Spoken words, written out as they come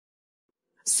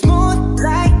Smooth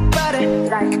like butter,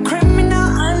 like a criminal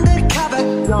undercover.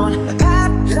 Don't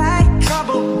pop like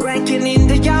trouble, breaking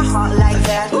into your heart like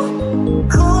that. Ooh.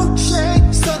 Cool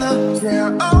shake, southern,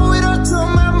 yeah, I owe it all to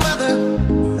my mother.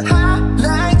 Hot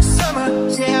like summer,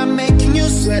 yeah, I'm making you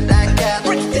sweat like that.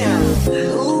 Break it down.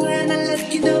 Ooh, when I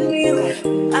look in the mirror,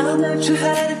 I'm not too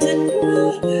hard to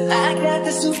do. I got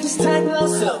the superstar glow,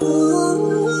 so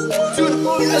ooh, to the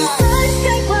booty line.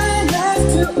 Take my life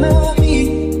to my feet.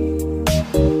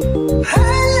 I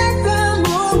let the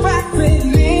moon rock with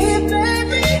me,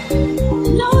 baby.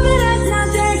 Know that I'm not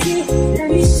that kid. Let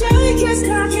me show you kiss,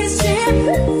 cock and shit.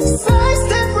 First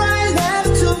step right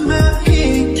left to my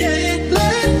feet. Can't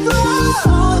let it go.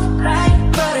 Smooth like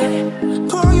butter,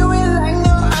 pour you in like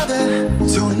no other.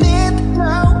 Don't need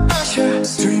no usher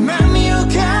to remind me you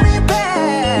got it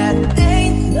bad.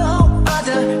 Ain't no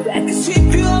other that can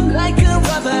sweep you up like a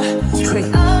rubber.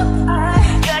 Straight up, I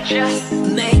gotcha,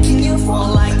 making you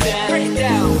fall like that. Break it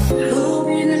down. Ooh,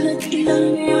 when I look in the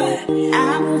mirror,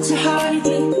 I'm not too hard to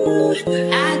do.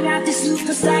 I got this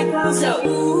superstar glow, so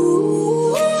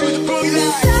ooh, I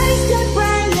step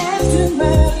right left to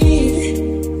my feet.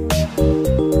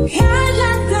 I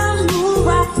let the moon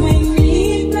rock with me,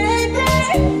 baby.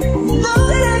 Know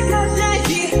that I got that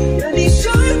heat. Let me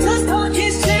show you cause talk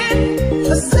is shit.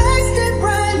 A side step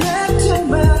right left to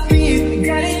my feet.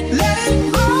 Got it, let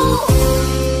it go.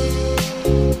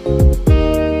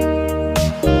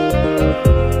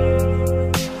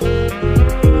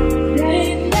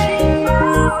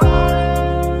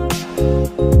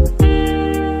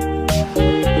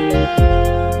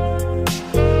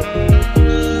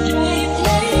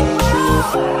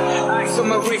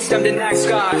 I'm the nice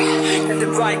guy, got the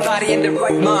right body and the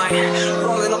right mind.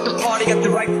 Rolling up the party, got the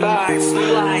right vibes.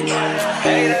 Like,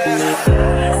 hey there,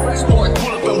 fresh boy,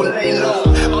 pull up and we lay low.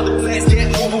 All the plans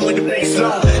get over with the bass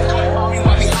low. All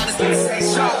right behind us, let me say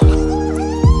so.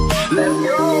 Let's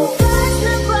go. First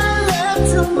step right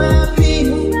left to my feet.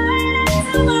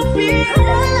 To my feet. I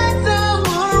let the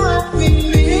moon rock with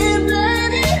me,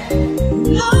 baby.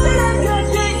 Know that I got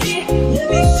that heat. Let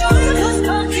me show you cause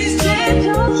talk is shit.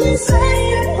 Don't you say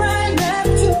it.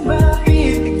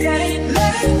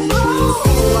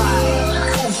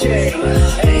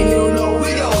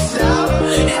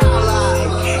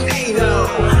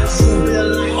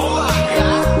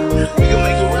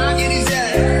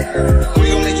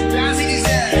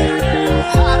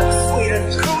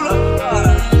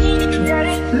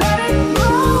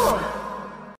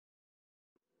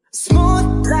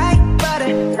 Smooth like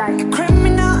butter, like a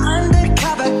criminal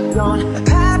undercover. Don't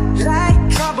pop like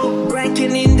trouble,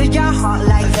 breaking into your heart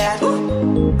like that.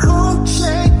 Ooh. Cool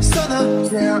shake, southern,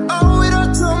 yeah, I owe it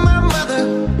all to my mother.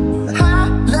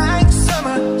 Hot like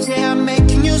summer, yeah, I'm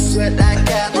making you sweat like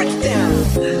that. Break it down.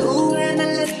 Ooh, when I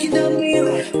look in the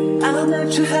mirror, I'm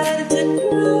not too hard to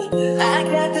do. I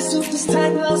got the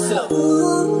superstar glow, so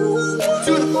ooh,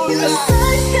 to the booty line.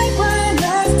 I take my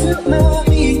life to my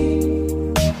feet.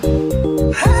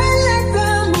 I let the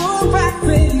moon rock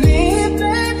with me,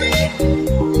 baby.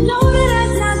 Know that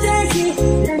I'm not that kid.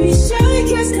 Let me show you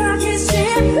kiss, cock and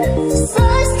shit.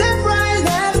 First step right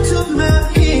left to my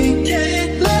feet.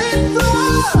 Can't let it go.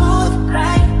 Smooth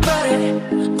like butter,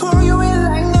 pour you in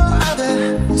like no other.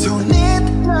 Don't need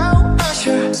no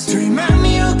usher to remind me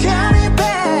you got it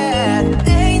bad.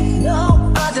 Ain't no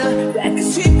other that can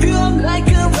sweep you up like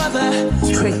a rubber.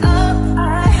 Straight up, I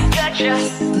gotcha,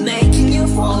 making you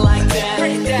fall like that.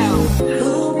 Break it down.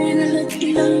 Ooh, when I look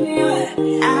in the mirror,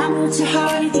 I'm not too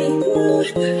hard to do.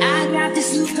 I got this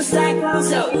superstar glow,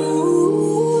 so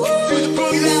ooh, I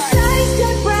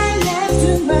step right left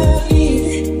to my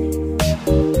feet.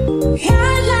 I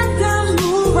let the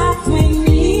moon rock with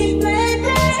me,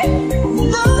 baby.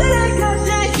 Know that I got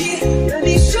that heat. Let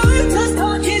me show you cause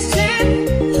talk is shit.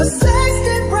 A side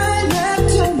step right left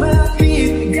to my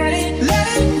feet. Got it, let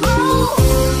it go.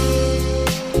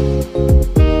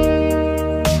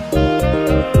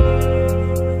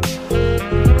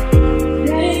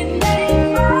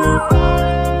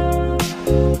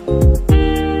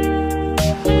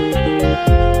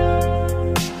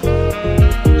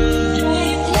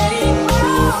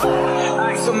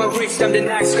 I'm the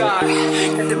nice guy,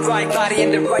 got the right body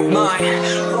and the right mind.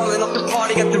 Rolling up the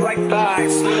party, got the right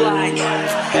vibes. Like,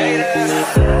 hey there,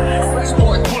 fresh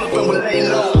boy, pull up and we lay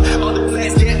low. All the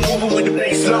plans get over with the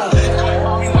bass low. All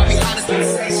right behind us, let me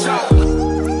say so.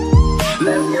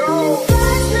 Let's go.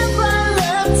 First step right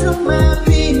left to my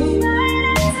feet.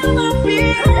 To my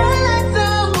feet. I let the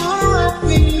moon rock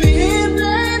with me,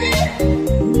 baby.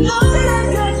 Know that I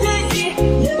got that heat.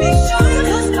 Let me show you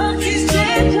cause talk is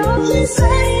shit. Don't you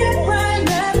say it right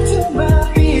left to my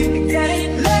feet. Got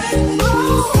it, let it go.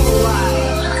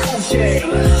 shit.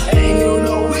 And you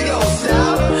know we gon'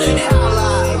 stop. How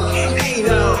like, ain't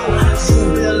no. So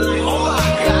feel like, oh my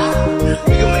God.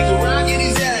 We gon' make you rock in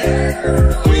these ass.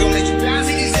 We gon' make you bounce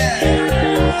in these ass.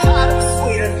 Hotter,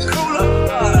 sweeter, cooler,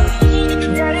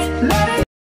 get it, let it.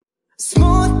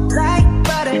 Smooth like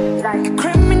butter, like a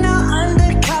criminal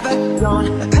undercover. Don't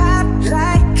pop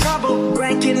like trouble,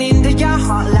 breaking into your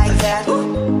heart like that.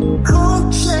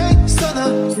 Cool shake,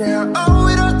 southern, yeah, owe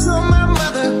it all to my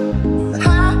mother.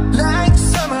 Hot like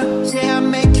summer, yeah, I'm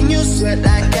making you sweat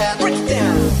like that. Break it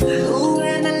down. Ooh,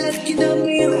 when I look in the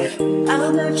mirror,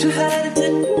 I'm not too hard to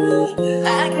do.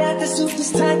 I got the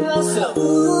superstar glow, so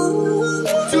ooh,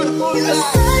 to the booty line.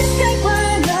 I take my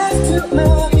life to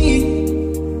my feet.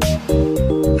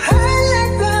 I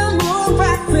like the moon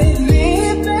rock with me,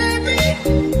 baby.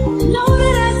 Know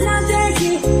that I'm not that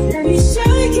kid. Let me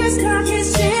show you kiss, cock and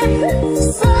shit.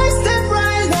 First step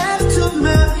right left to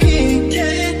my feet.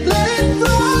 Can't let it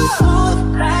go. Smooth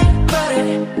like butter,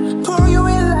 pour you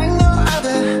in like no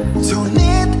other. Don't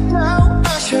need no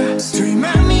usher.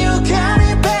 Remind me you got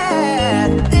it bad.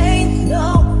 Ain't no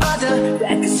other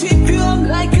that can sweep you up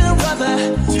like a rubber.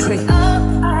 Straight up,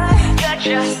 I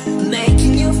gotcha,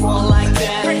 making you fall like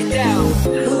that. Break it down.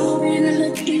 Ooh, when I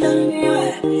look in the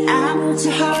mirror, I want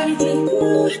your heart to do.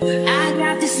 I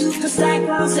got this superstar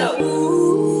glow, so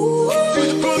ooh,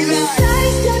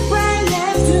 side step right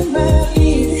left to my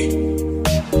feet.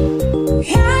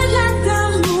 I like the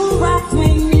moon rock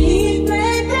with me,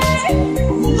 baby.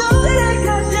 Know that I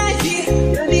got that heat.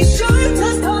 Let me show you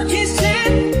those talking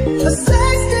shit. A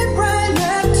side step right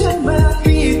left to my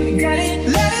feet. Got it,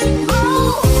 let it go.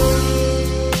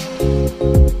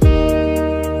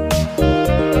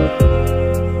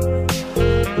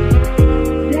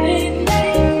 Let it go.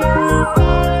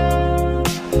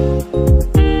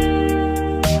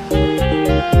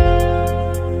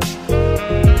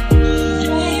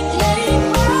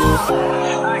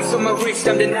 Ice on my wrist,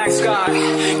 I'm the nice guy.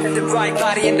 Got the right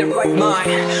body and the right mind.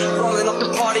 Rolling up the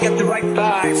party, got the right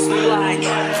vibes. Like,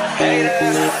 hey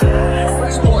there.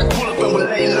 Fresh boy, pull up and we'll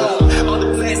lay low. All the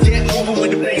plans get moving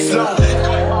with the bass low.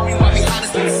 Come on, me, right behind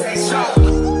us, let's say so.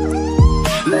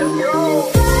 Let's go.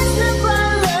 First step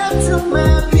right left to my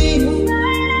feet.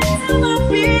 To my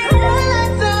feet. I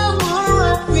like the moon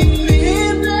rock with me,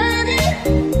 baby.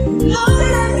 Know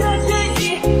that I got that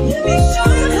heat. Let me show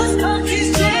you those talking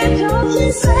shit. Don't you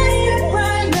say it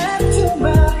right left to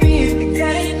my feet.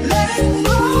 Get it, let it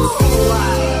go. Cool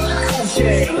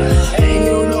shit. And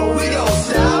you know we gon'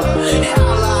 stop.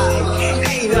 How like,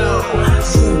 ain't no.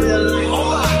 So feel like, oh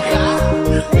my God.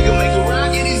 We gon' make you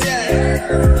rock in these ass.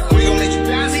 We gon' make you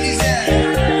bounce in these ass.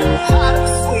 Hotter,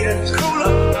 sweeter,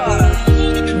 cooler,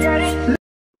 get it.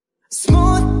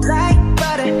 Smooth like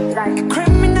butter, like a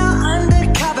criminal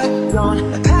undercover. Don't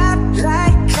pop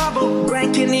like trouble,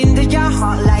 breaking into your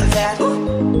heart like that.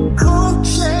 Cool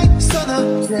shake, southern,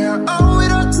 yeah, owe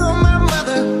it all to my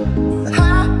mother.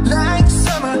 Hot like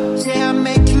summer, yeah, I'm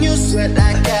making you sweat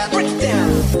like that. Break it down.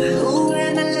 Ooh,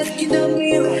 when I look in the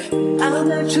mirror, I'm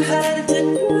not too hard to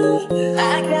do.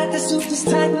 I got the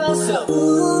superstar glow, so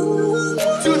ooh,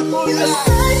 to the booty line.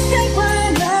 Side step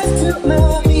right left to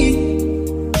my feet.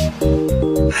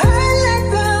 I like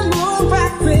the moon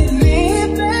rock with me,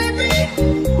 baby.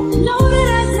 Know that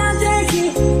I'm not that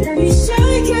kid. Let me show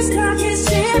you kiss, cock and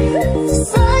shit.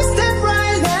 First step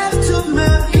right left to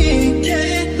my feet.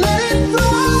 Can't let it go.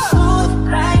 Smooth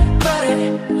like butter,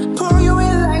 pour you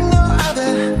in like no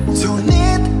other. Don't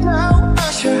need no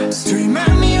usher.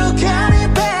 Remind me you got it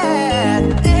bad.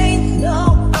 Ain't no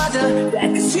other that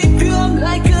can sweep you up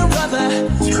like a rubber.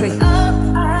 Straight up,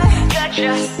 I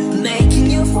gotcha, making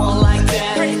you fall like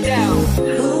that. Break it down.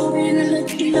 Ooh, when I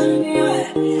look in the mirror,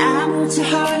 I want your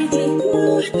heart to do.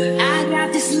 I got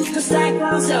this superstar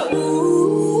glow, so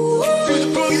ooh,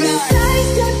 side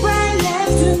step right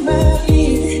left to my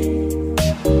feet.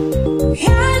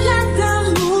 I like the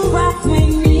moon rock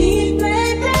with me,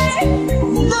 baby.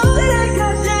 Know that I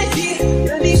got that heat.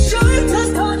 Let me show you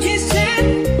those talking shit.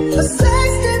 A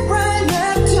side step right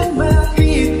left to my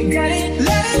feet. Got it,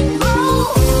 let it go.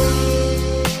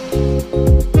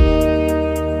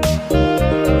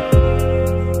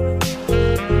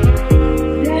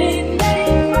 Let it go.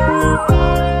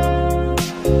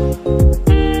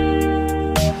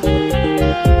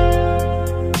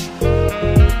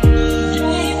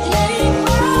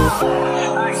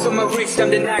 Ice on my wrist, I'm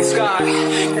the nice guy.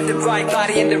 Got the right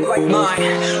body and the right mind.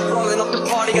 Rolling up the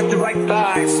party, got the right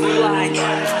vibes. Like,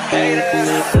 hey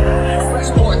there. Fresh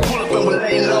boy, pull up and we'll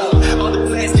lay low. All the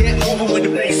plans get moving with the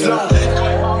bass low.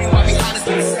 Come on, me, right behind us,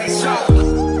 let's say so.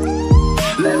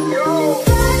 Let's go.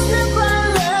 First step right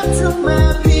left to my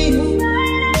feet.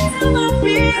 To my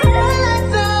feet.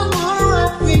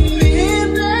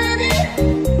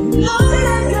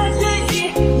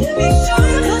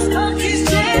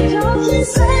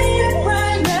 say it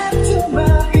right left to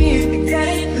my beat. Get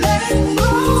it, let it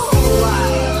move.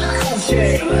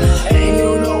 Okay, ain't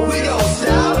no we don't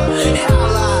stop. How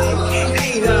like,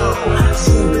 ain't no,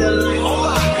 so feel like, oh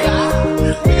my God.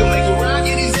 We gon' make it rock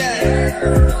in his head.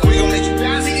 We gon' make it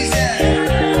bounce in his head.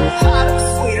 Hot,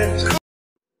 sweet,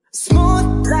 smooth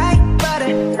like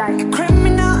butter, like a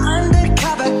criminal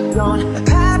undercover. Don't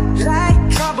pop like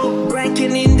trouble,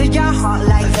 breaking into your heart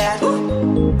like that.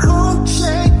 Cool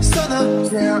shake, stunner,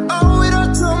 yeah, owe it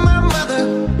all to my mother.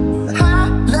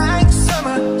 Hot like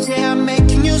summer, yeah, I'm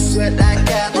making you sweat like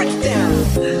that. Break it down.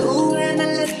 Ooh, when I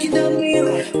look in the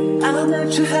mirror, I'm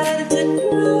not too hard to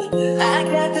do. I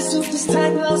got the superstar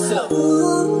glow, so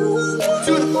ooh,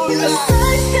 to the booty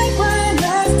line. Step right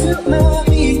left to my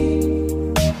beat.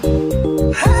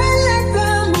 I let the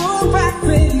moon rock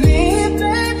with me,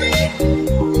 baby.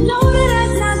 Know that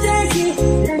I'm not that kid.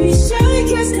 Let me show you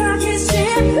just how you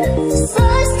shit.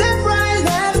 First step right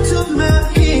left to my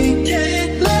feet.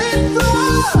 Can't let it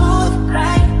roll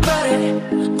like butter.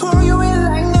 Pour you in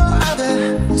like no other.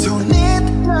 Don't need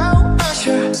no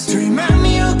usher to remind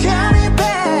me you got it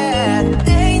bad.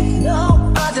 Ain't no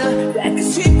other that can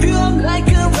sweep you up like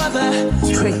a rubber.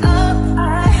 Straight up, I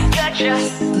gotcha,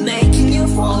 making you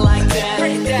fall like that.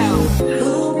 Break it down.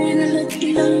 Ooh, when I look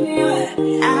in the mirror,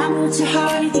 I'm not too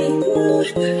hard to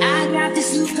do. I got this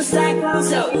superstar glow,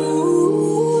 so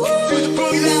ooh,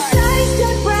 side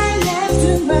step right left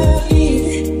to my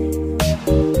feet.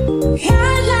 I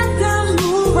like the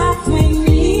moon rock with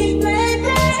me,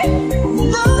 baby.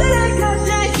 Know that I got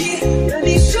that heat. Let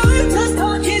me show you just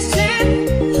talking shit.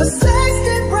 A side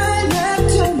step right left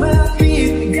to my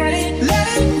feet. Got it, let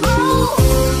it roll.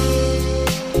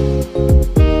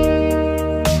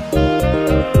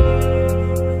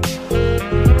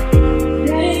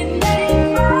 Let it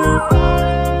roll.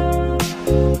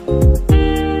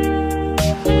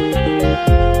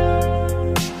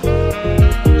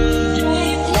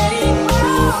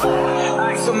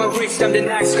 Eyes on my wrist, I'm the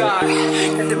nice guy.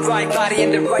 Got the right body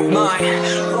and the right mind.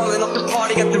 Rolling up the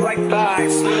party, got the right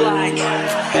vibes. Like,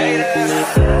 hey there.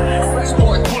 Fresh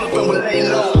boy, pull up and we lay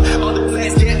low. All the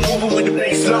plans get over with the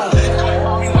bass low.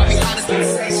 Mommy, honest, let me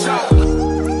say so.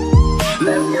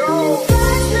 Let's go.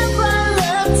 First step right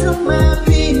left to my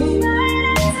feet.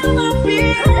 To my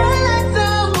feet. I like the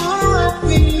moon rock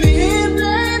with me,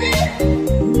 baby.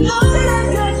 Know that I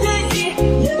got that heat.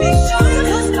 Let me show you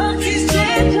just talking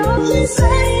shit. Don't you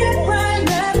say it right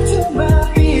left to my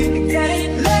feet. Get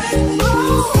it, let it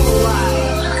move.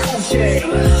 Okay,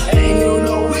 ain't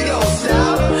no we don't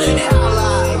stop. How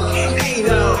like, ain't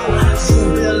no, so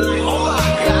feel like, oh my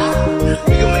God.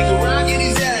 We gon' make it rock in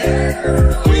his head.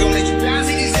 We gon' make it bounce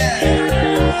in his head.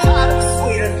 Hot,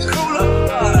 sweet, cooler,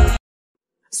 butter.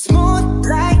 Smooth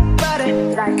like butter,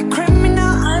 like a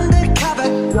criminal undercover.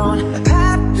 Don't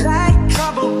pop like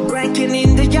trouble, breaking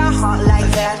into your heart like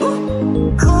that.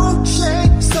 Cool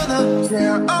shake, stunner,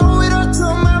 yeah, owe it all to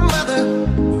my mother.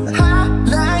 Hot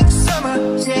like summer,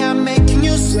 yeah, I'm making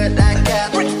you sweat like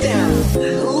that. Break it down.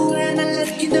 Ooh, when I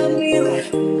look in the mirror,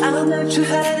 I'm not too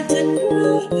hard to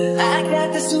do. I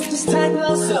got the superstar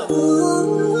glow, so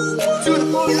ooh, to the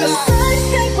booty line. Side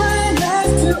step right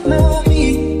left to my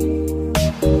feet.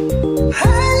 I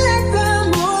let the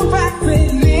moon rock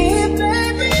with me,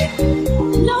 baby.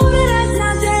 Know that I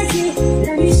got that heat.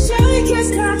 Let me show you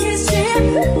just how you shit.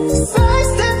 First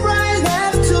step right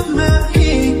left to my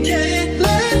feet. Can't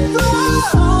let it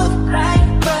roll like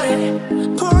butter.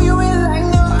 Pour you in like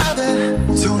no other.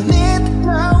 Don't need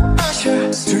no usher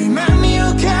to remind me you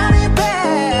got it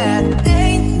bad.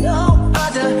 Ain't no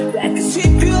other that can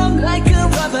sweep you up like a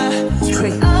rubber.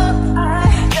 Straight up, I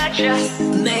gotcha,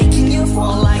 making you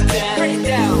fall like that. Break it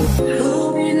down.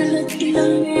 Ooh, when I look in the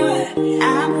mirror,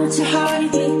 I'm not too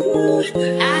hard to do.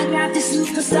 I got this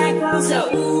superstar glow, so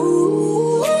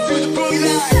ooh,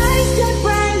 side step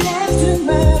right left to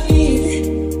my feet.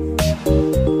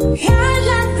 I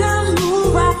like the moon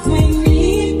rock with me,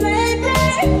 baby.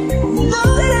 Know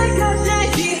that I got that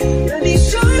heat. Let me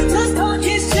show you just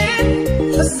talking shit.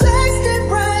 A side step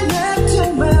right left to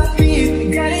my feet.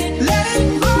 Got it, let it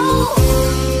roll.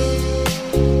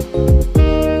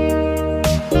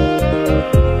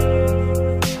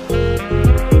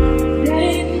 Let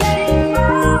it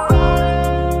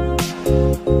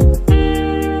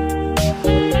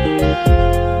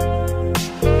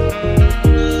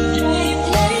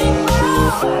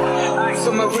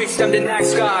I'm the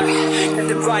nice guy. Got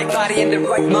the right body and the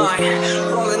right mind.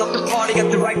 Rolling up the party, got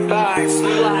the right vibes.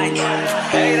 Like,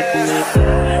 hey there.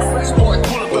 Fresh boy,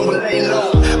 pull up and we lay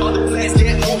low. All the plans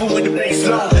get over with the bass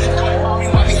low.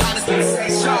 Mommy, honest, let me say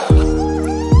so.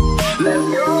 Let's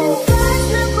go. First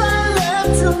step right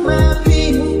left to my feet.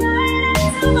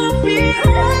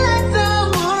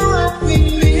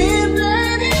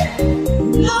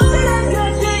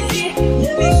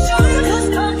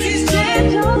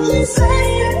 say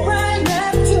it right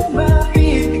left to my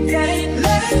beat. Get it,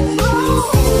 let it move.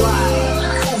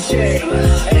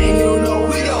 Yeah, ain't no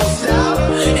we don't stop.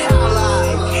 How like,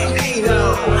 ain't no,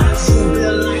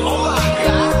 feel like, oh my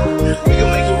God. We gon'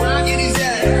 make you rock in these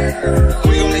ass.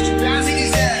 We gon' make you bounce in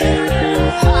these ass.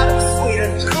 Hotter,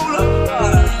 sweeter, cooler,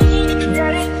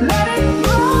 get it, let it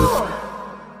move.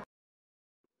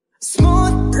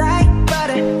 Smooth like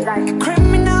butter, like a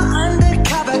criminal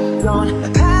undercover. Don't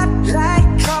pop like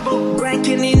trouble,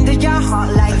 breaking into your heart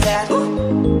like that.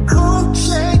 Cool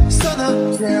shake, southern,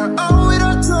 yeah, owe it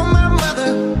all to my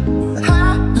mother.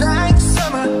 Hot like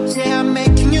summer, yeah, I'm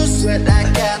making you sweat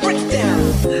like that. Break it down.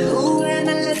 Ooh, when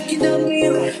I look in the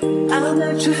mirror, I'm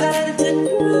not too hard to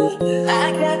do.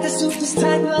 I got the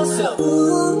superstar glow, so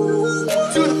ooh,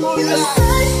 to the booty line.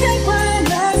 Step right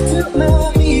left to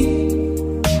my beat.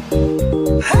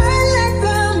 I let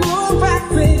the moon rock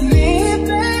with me,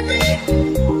 baby.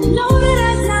 Know that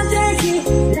I sound dirty.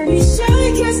 Let me show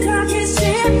you just cock and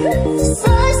shit.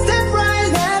 First step right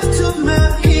left to my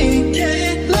beat. Get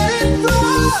it, let it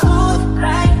roll. Smooth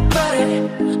like butter,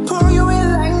 pour you in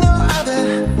like no other.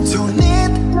 Don't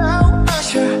need no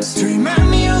usher. To remind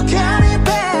me you got it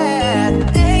bad.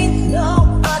 Ain't no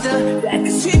other that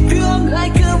can sweep you up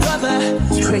like a rubber.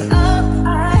 Straight up, I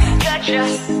gotcha,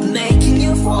 making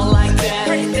you fall like that.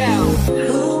 Break it down.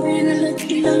 Ooh, when I look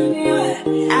in the mirror,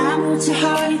 I'm not too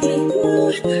hard to do.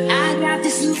 I got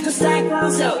this superstar glow,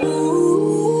 so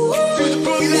ooh,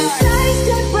 side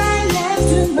step right left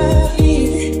to my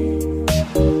beat.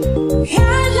 I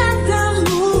got the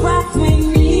moon rock with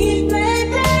me,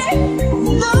 baby.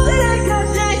 Know that I got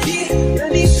that heat. Let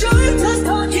me show you just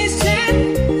talk and shit.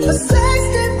 A side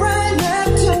step right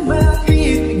left to my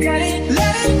beat. Got it,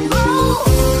 let it move.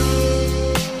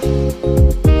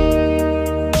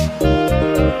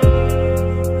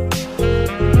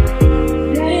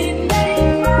 Let it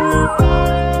move.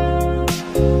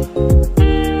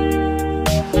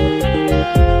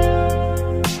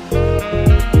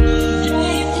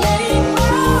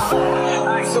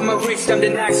 Ice on my wrist, I'm the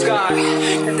next guy.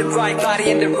 Got the right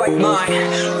body and the right mind.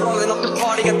 Rolling up the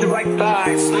party, got the right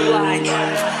vibes. Like,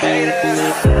 hey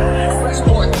there. Fresh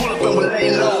boy, pull up and we lay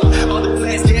low. All the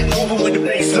plans get moving with the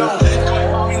bass low.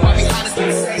 All me while we honest when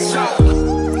they say so.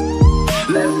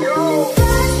 Let's go.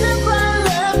 First step right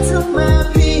left to my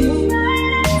beat.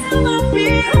 To my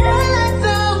beat. I let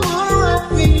the moon rock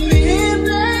with me,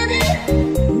 baby.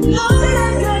 Know that I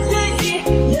got that heat.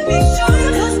 Let me show you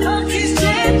just talk and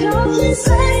shit. Don't you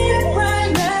say it right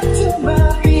left to my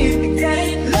beat. Get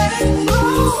it, let it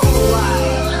move.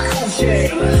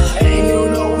 Yeah, ain't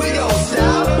no we don't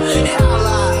stop. How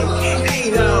like,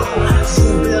 ain't no,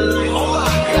 feel like, oh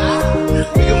my God.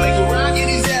 We gon' make you rock in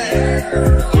these ass.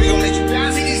 We gon' make you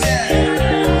bounce in these ass.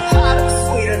 Hotter,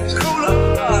 sweeter, cooler,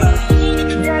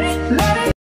 get it, let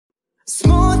it.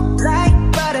 Smooth like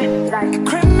butter, like a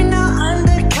criminal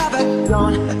undercover.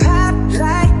 Don't pop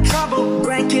like trouble,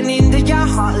 breaking into your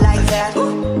heart like that.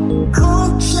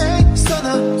 Cool shake,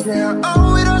 southern, yeah,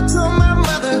 owe it all to my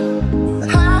mother.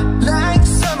 Hot like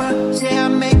summer, yeah,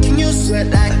 I'm making you sweat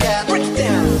like that. Break it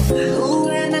down. Ooh,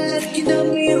 when I look in the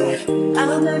mirror,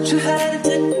 I'm not too hard to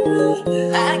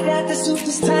do. I got the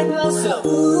superstar glow, so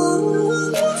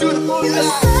ooh, to the booty line.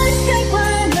 Side step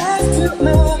right left to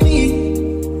my beat.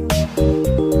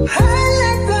 I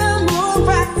let the moon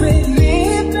rock with me,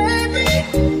 baby.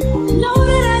 Know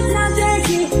that I sound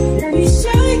dirty. Let me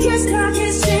show you just cock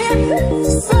and shit.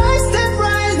 First step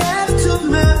right left to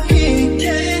my beat.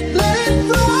 Get it, let it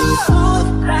roll. Smooth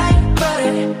like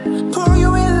butter, pour you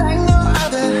in like no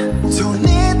other. Don't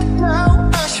need no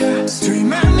usher. To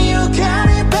remind me you got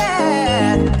it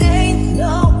bad. Ain't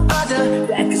no other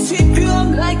that can sweep you up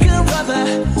like a rubber.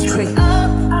 Straight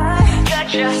up, I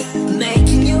gotcha,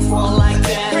 making you fall like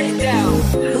that. Break it down.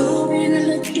 Ooh, when I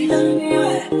look in the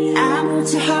mirror, I'm not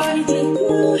too hard to do.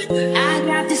 I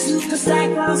got this superstar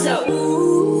glow, so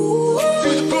ooh,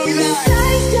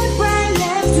 side step right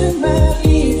left to my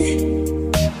beat.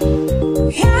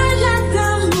 I let the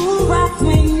moon rock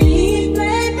with me,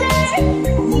 baby.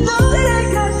 Know that I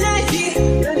got that heat.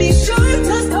 Let me show you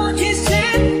just talk and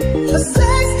shit. A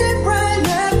side step right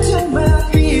left to my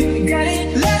beat. Got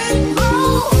it, let it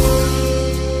move.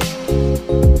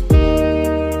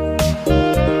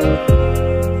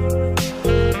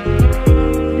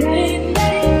 Let it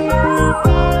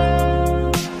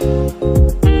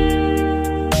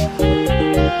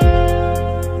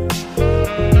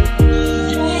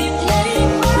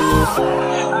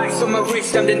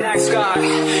wrist, I'm the next guy.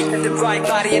 Got the right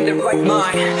body and the right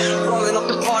mind. Rolling up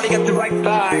the party, got the right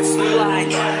vibes.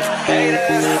 Like, hey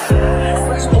there.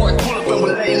 Fresh boy, pull up and we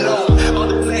lay low. All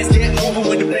the plans get moving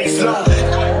with the bass low.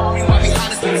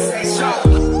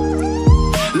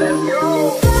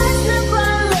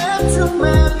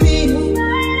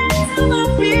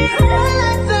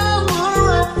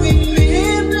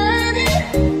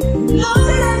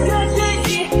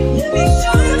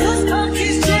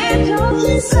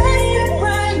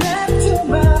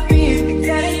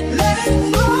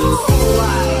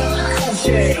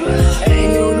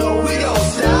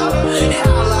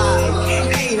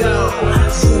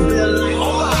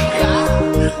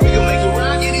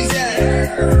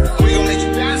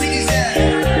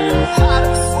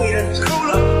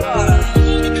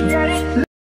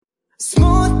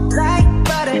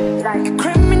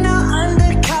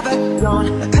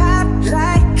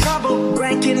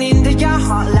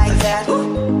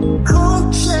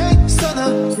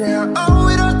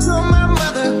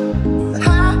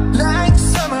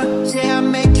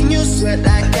 sweat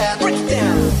like that. Break it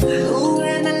down. Ooh,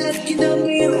 when I look in the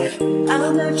mirror,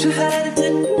 I'm not too hard to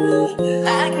do.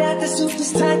 I got the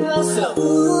superstar glow, so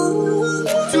ooh,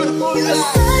 to the booty line.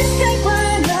 I take my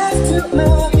life to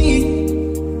my feet.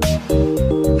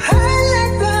 I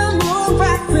let the moon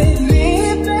rock with me,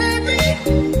 baby.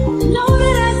 Know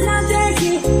that I'm not that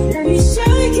kid. Let me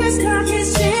show you, 'cause I can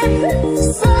see it.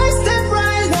 First step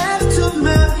right left to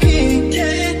my feet.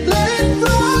 Can't let it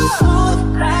go. Smooth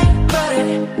like butter,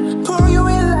 pour you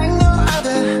in like no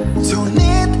other. Don't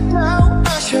need no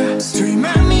usher to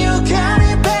remind me you got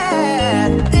it bad.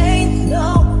 Ain't no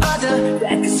other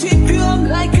that can sweep you up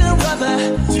like a rubber.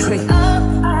 Straight up,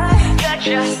 I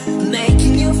gotcha,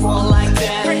 making you fall like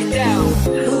that. Break it down.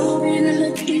 Ooh, when I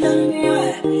look in the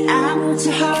mirror, I'm not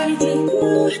too hard to do.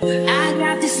 I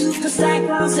got this superstar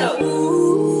glow, so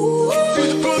ooh,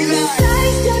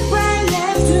 side step right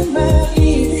left to my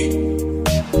feet.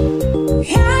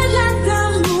 I like the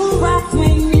moon rock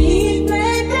with me,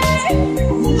 baby.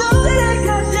 Know that I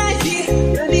got that heat.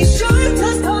 Let me show you,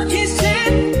 'cause I can see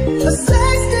it. A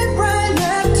side step right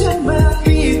left to my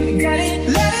feet. Got it,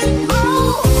 let it go.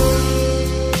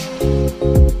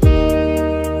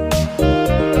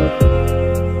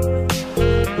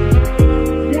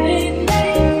 Let it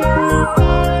go.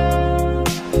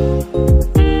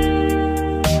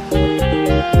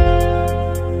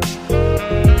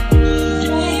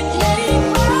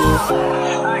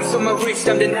 Eyes on my wrist,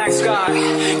 I'm the next guy.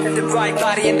 Got the right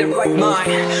body and the right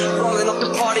mind. Rolling up the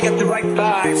party, got the right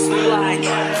vibes. Like,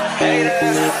 hey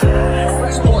there.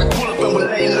 Fresh boy, pull up and we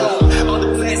lay low. All the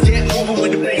plans get moving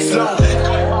with the bass low.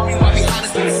 Don't argue right behind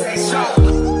us when we say so.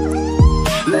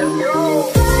 Let's go.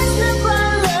 Side step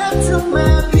right left to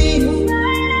my feet.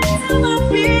 To my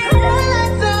feet. I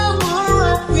like the moon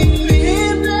rock with me,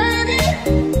 baby.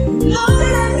 Know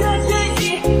that I got that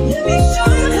heat. Let me show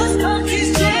you, 'cause I can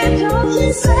see it. Don't you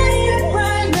say it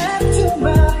right left to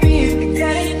my feet.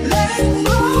 Got it, let it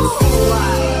go.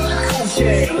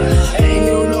 Okay, ain't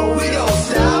no, we don't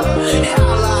stop.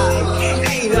 How like,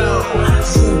 ain't no,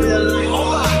 feel like, oh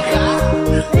my god.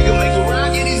 We gon' make you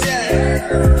rock in these ass.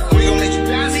 We gon' make you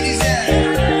bounce in these ass.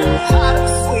 Hot,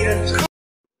 sweet, and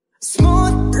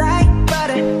Smooth like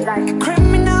butter, like a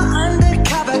criminal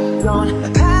undercover. Don't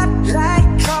pop like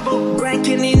trouble,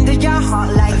 breaking into your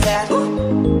heart like that.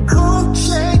 Cool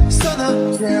shake, stunner,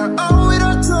 yeah, owe it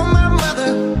all to my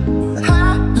mother.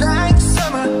 Hot like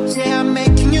summer, yeah, I'm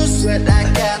making you sweat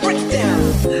like that. Break it down.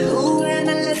 Ooh, when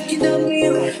I look in the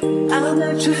mirror, I'm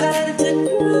not too hard to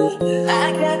do. I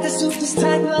got the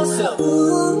superstar glow, so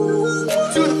ooh,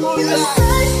 to the booty line.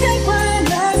 side step right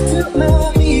left to my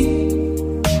feet.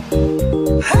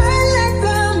 I like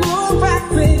the moon rock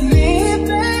with me,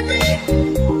 baby.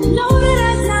 Know that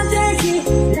I got that heat.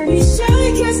 Let me show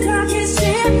you, 'cause I can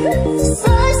see it.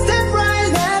 Side step right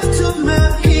left to my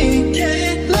feet.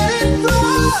 Can't let it go.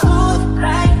 Smooth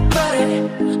like butter,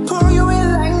 pour you in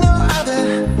like no other.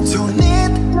 Don't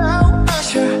need no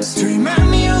usher to remind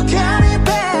me you got it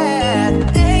bad.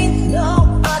 Ain't no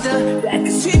other that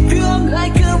can sweep you up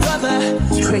like a rubber.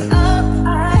 Straight up,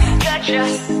 I gotcha,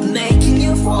 making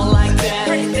you fall like that.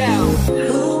 Break it down.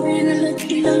 Ooh, when I look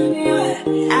in the mirror,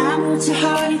 I'm not too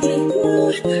hard to do.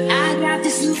 I got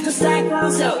this superstar glow,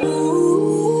 so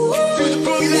ooh,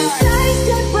 side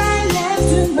step right left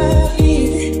to my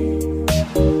feet.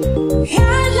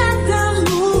 I like the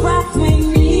moon rock with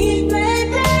me,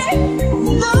 baby.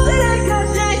 Know that I got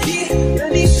that heat. Let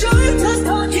me show you, 'cause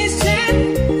I can see it.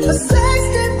 A side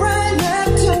step right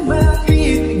left to my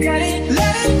feet. Got it,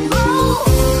 let it go.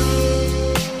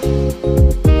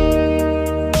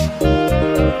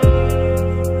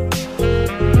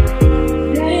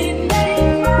 Let it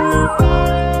go.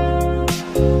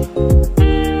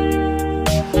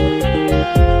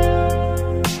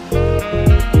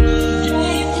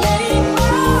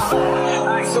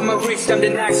 Eyes on my wrist, I'm the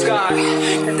next guy.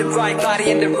 Got the right body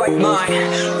and the right mind.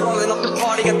 Rolling up the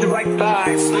party, got the right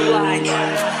vibes. Like,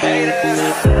 hey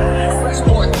there. Fresh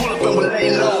boy, pull up and we lay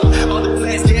low. All the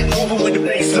plans get moving with the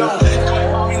bass low.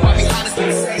 Don't argue right behind us when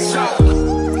we say so.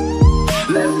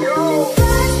 Let's go.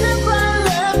 Side step right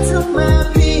left to my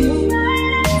feet.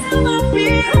 To my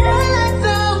feet. I like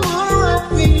the moon rock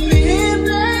with me,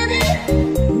 baby.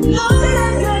 Know that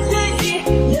I got that heat.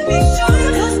 Let me show you,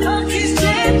 'cause I can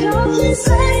see it. Don't you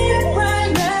say it right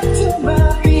left to my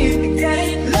feet. Got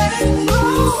it, let it go.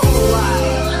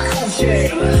 Okay,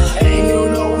 ain't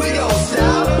no, we don't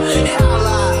stop. How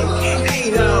like,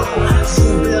 ain't no,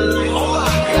 feel like, oh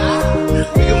my god.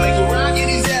 We gon' make you rock in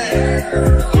these ass.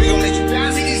 We gon' make you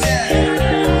bounce in these ass.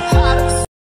 Hot,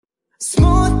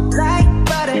 Smooth like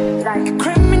butter, like a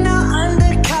criminal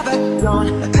undercover.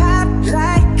 Don't pop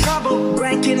like trouble,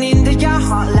 breaking in into your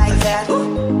heart like that.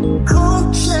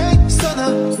 Cold shade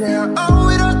stunner, yeah, owe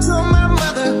it all to my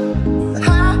mother.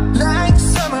 Hot like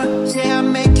summer, yeah,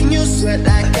 I'm making you sweat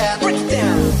like that. Break it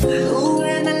down. Ooh,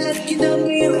 when I look in the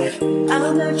mirror,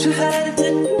 I'm not too hard to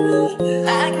do.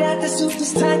 I got the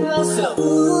superstar glow, so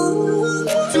ooh,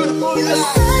 to the booty. The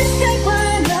stars take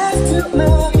my life to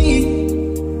my beat.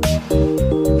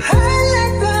 I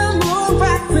let the moon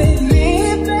rock with me,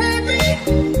 baby.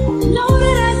 Know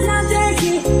that I'm not that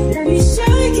kid. Let me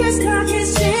show you just cock and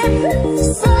shit.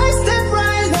 First step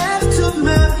right left to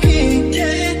my feet.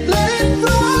 Can't let it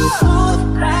go. Smooth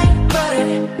like butter,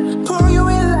 pour you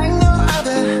in like no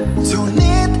other. Don't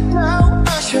need no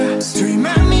usher to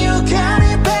remind me you got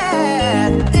it bad.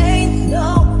 Ain't no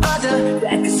other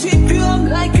that can sweep you up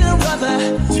like a rubber.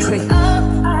 Straight up,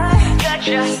 I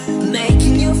gotcha,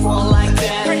 making you fall like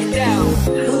that. Break it down.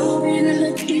 Ooh, when I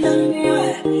look in the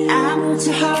mirror, I want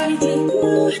your heart to do.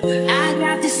 I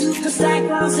got this superstar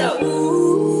glow, so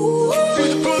ooh, the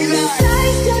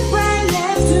stars step right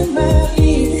left to my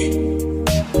feet.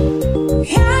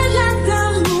 I like the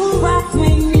moon rock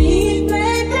with me,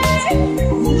 baby.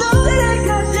 Know that I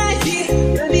got that heat.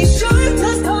 Let me show you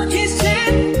just talk his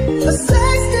shit. The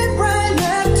stars step right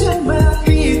left to my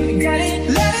feet. Got it,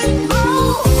 let it go.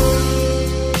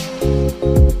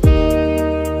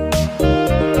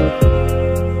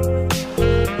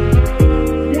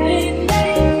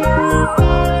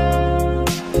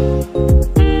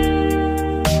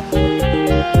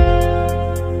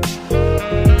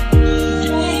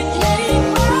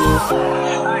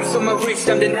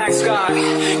 I'm the next guy.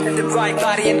 Got the right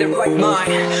body and the right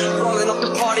mind. Rolling up the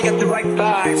party, got the right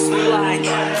vibes. Like,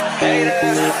 hey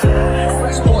there.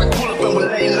 Fresh boy, pull up and we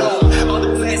lay low. All the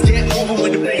plans get moving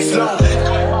with the bass low.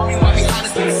 Don't call me while we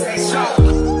honest when we say so.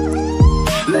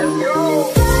 Let's go.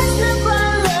 First step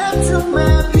right left to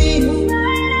my feet. I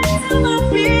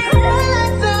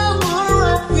like the moon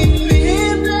rock with me,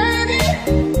 baby.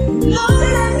 Know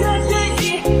that I got that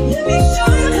heat. Let me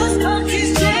show you just talk his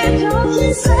shit. Don't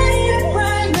you say it.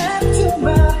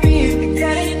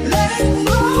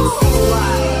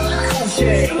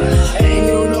 And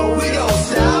you know we don't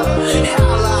stop.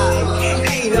 How like,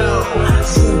 ain't no.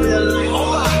 Feel like, oh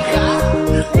my God.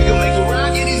 We gon' make you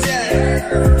rock in his head.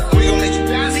 We gon' make you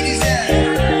bounce in his head.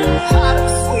 Hot,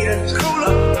 sweet, and cool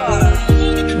up.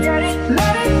 Get it,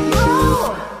 let it go.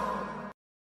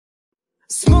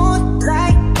 Smooth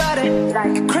like butter,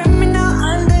 like a criminal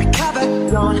undercover.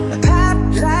 Don't pop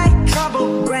like trouble,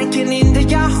 breaking into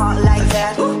your heart like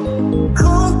that.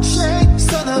 Cold shade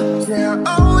stunner, yeah,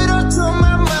 owe it all to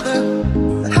my mother.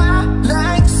 Hot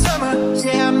like summer,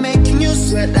 yeah, I'm making you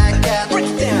sweat like that. Break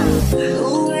it down.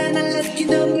 Ooh, when I look in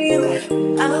the mirror,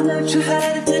 I'm not too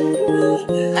hard to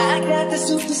do. I got the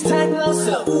superstar glow,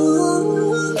 so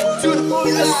ooh, to the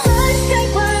booty. The stars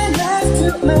take my life to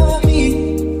my feet.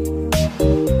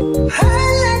 I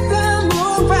like the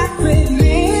moon rock with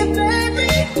me,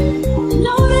 baby.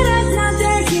 Know that I'm not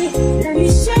that kid. Let me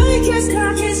show you just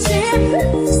cock and shit.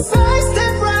 First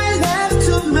step right left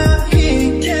to my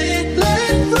feet. Can't let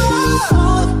it go.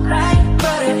 Smooth like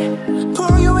butter,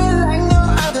 pour you in like no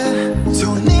other.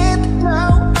 Don't need no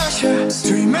usher to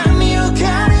remind me you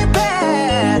got it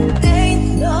bad. Ain't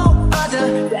no other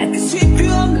that can sweep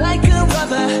you up like a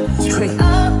rubber. Straight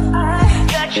up, I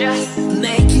gotcha,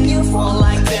 making you fall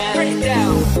like that. Break it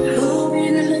down. Ooh,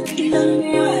 when I look in the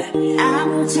mirror, I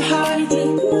want your heart to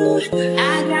do.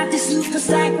 I got this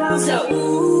superstar glow, so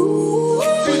ooh,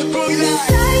 the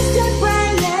stars step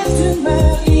right left to my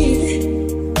feet.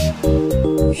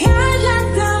 I like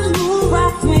the moon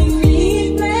rock with me,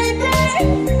 baby.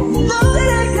 Know that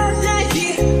I got that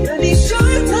heat. Let me show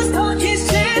you just talk his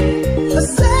shit. The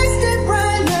stars step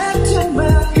right left to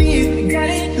my feet. Got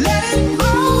it, let it go.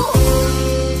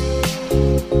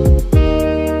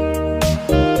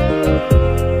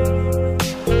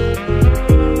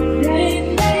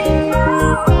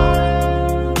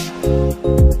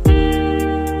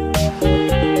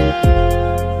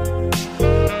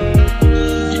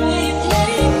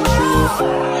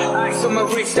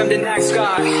 I'm the next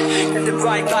guy. Got the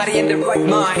right body and the right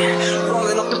mind.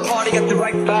 Rolling up the party, got the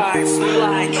right vibes.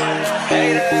 Like,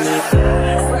 hey there.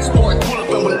 Fresh boy, pull up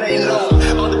and we lay low.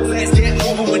 All the plans get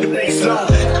moving with the bass low.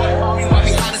 Don't call me while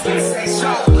we honest when we say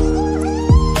so.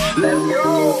 Let's go.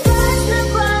 First step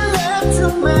right left to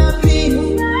my feet.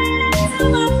 I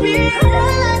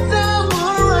like the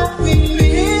moon rock with me,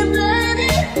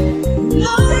 baby.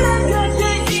 Know that I got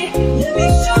that heat. Let me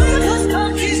show you just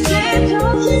talk his shit.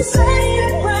 Don't you say it.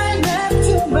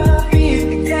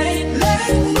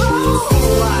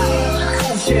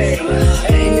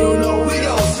 And you know we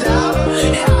don't stop.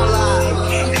 How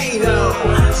like, ain't no.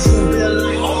 Feel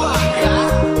like, oh my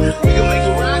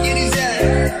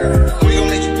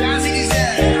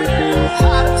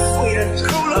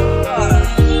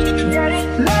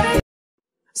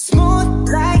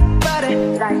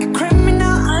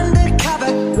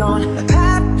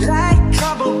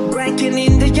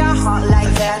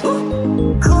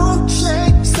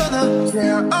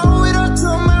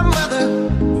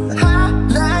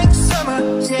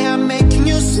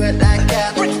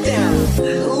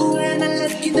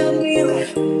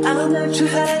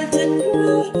how to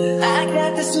do. I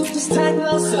got the superstar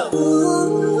glow, so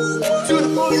ooh. To the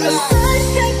booty line. I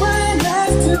take my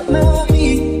life to my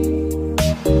feet.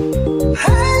 I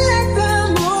let the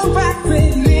moon rock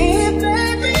with me,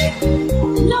 baby.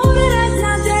 Know that I'm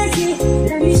not that key.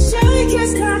 Let me show you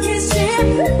kiss, cock, and shit.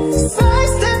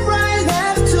 First step right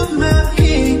left to my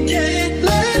feet. Can't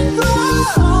let it go.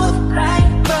 Like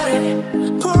butter,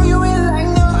 pour you in like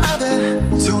no other.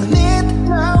 Don't need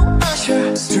no usher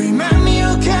to remind me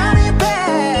you got it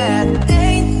bad.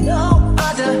 Ain't no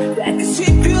other that can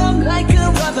sweep you up like a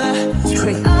rubber.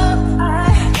 Straight up, I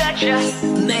gotcha,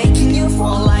 making you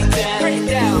fall like that. Break it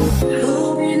down.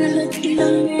 Ooh, when I look in the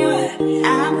mirror, I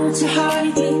want your heart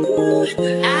to get good.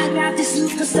 I got this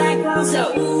superstar glow, so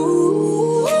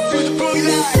ooh.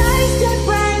 Side step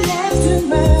right left to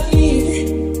my feet.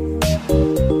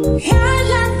 I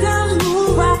like the moon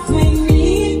rock with me,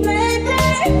 baby.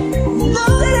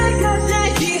 Know that I got that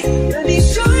heat. Let me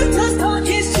show you cause talk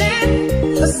is shit.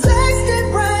 A side step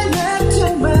right left to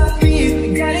my feet.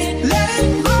 Got it, let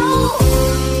it go.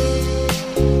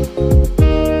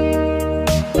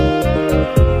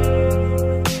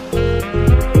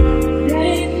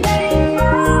 Let it go.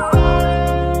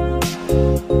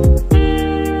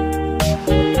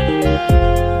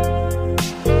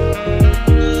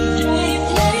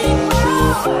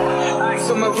 Eyes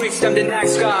on my wrist, I'm the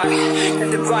next guy.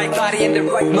 Got the right body and the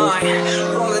right mind.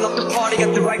 Rolling up the party,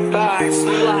 got the right vibes.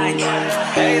 Like,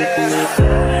 hey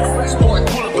there. Fresh boy,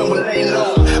 pull up and we lay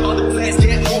low. All the plans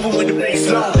get moving with the bass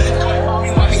low. Don't call me,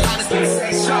 might be honest, let me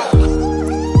say so.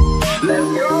 Let's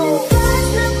go. Side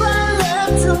step right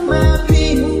left to my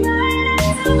feet.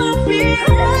 To my feet.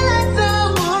 I like the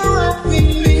moon rock with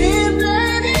me,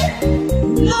 baby.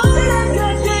 Know that I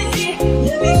got that heat.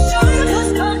 Let me show you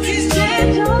cause talk is shit.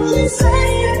 Don't you say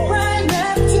it right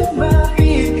left to my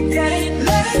feet. Got it,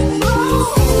 let it go.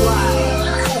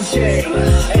 Okay,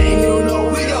 ain't no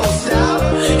we don't stop.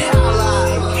 How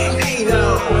like, ain't no.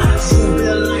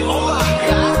 Feel like, oh my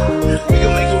god. We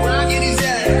gon' make it rock in his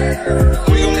head.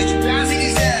 We gon' make it bounce in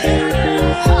his head.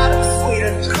 Hotter,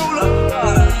 sweeter, cooler.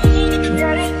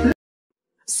 Got it.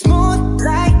 Smooth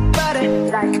like butter,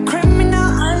 like a criminal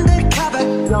undercover.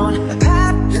 Don't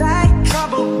pop like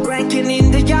trouble, breaking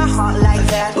into your heart like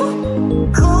that.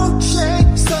 Cool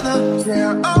shake, southern,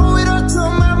 yeah, owe it all to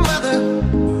my mother.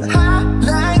 Hot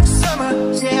like summer,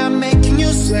 yeah, I'm making you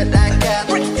sweat like that.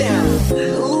 Break it down.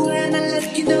 Ooh, when I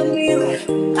look in the mirror,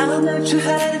 I'm not too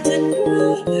hard to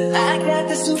do. I got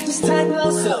the superstar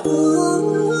glow, so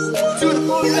ooh. To the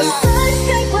booty line. Side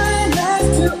step right left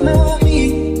to my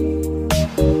feet.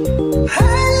 I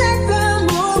like the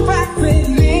moon rock with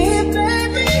me,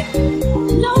 baby.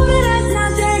 Know that I'm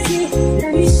not that key.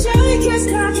 Let me show you kiss,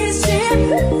 cock, and shit.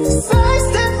 First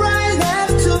step right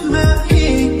left to my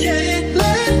feet. Can't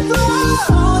let it go.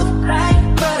 Like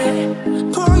butter,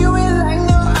 Pour you in like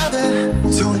no other.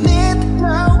 Don't need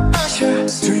no usher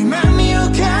to remind me you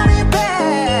got it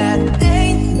bad.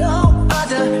 ain't no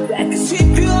other that can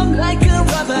sweep you up like a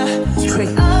rubber.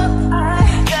 Straight up, I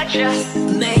Gotcha.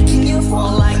 making you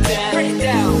fall like that. Break it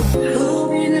down. Ooh,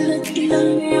 when I look in the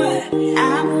mirror,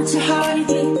 I want your heart to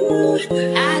get good.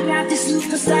 I got this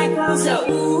superstar glow, so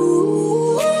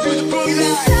ooh. To the booty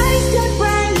line. Side step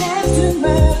right left to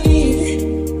my feet.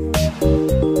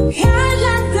 I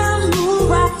like the moon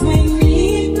rock with me,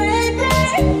 baby.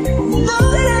 Know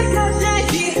that I got that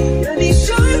heat. Let me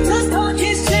show you cause talk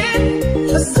is shit.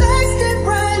 A side step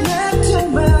right left to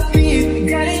my feet.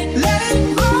 Got it, let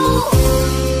it go.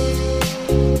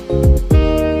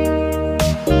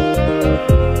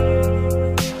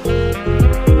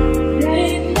 Let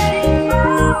it go.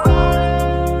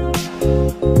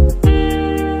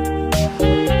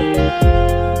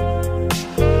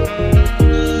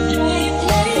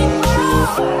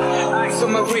 Eyes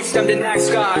on my wrist, I'm the next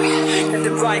guy. Got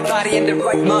the right body and the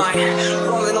right mind.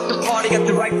 Rolling up the party, got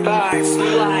the right vibes.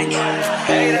 Like,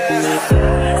 hey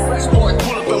there. Fresh boy,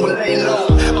 pull up and we lay low.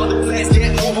 All the plans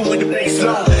get moving with the bass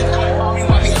low. Don't call me,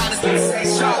 might be honest, let me say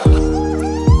so.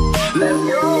 Let's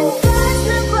go. Side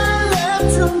step right left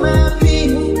to my feet.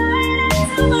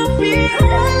 To my feet. I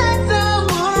like the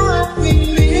moon rock with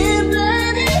me,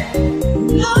 baby.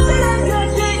 Know that I got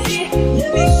that heat. Let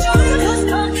me show you cause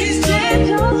talk is shit.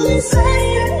 Don't you say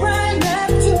it right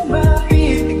left to my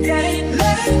feet. Got it,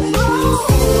 let it go.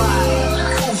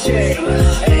 Okay,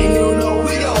 ain't no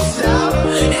we don't stop.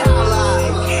 How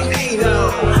like, ain't no.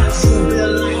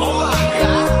 Feel like, oh my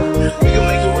god. We gon'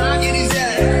 make it rock in his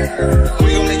head. We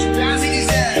gon' make it bounce in his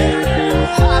head.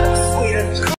 Hotter, sweeter,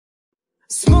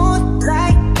 smooth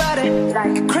like butter,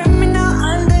 like a criminal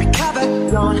undercover.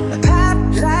 Don't pop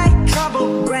like trouble,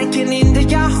 breaking into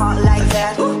your heart like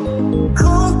that.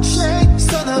 Cool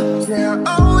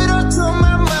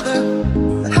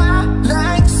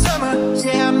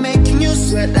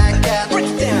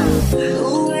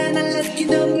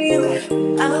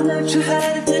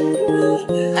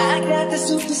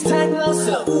just take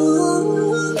closer.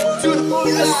 Ooh, to the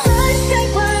point. The stars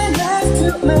take my life to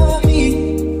my feet.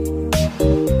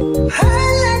 I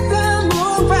let the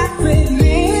moon rock with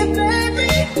me,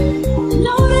 baby.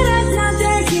 Know that I'm not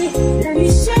dirty. Let me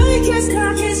show you kiss,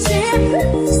 cock and shit.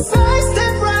 First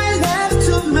step right left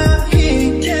to my feet.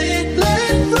 Can't let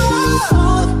it go.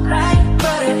 Smooth like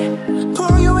butter.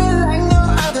 Pour you in like no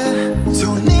other.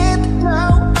 Don't need no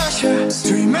usher. To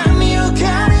remind me you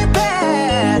got it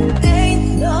bad. Ain't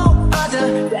no other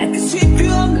that can sweep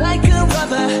you up like a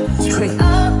rubber. Straight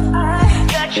up, I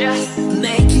gotcha.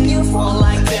 Making you fall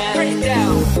like that. Break it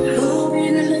down. Ooh,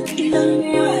 when I look in the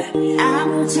mirror, I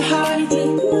want your heart to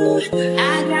good. I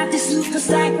got this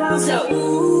superstar glow, so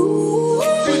ooh.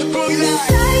 The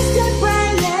stars step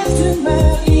right left to my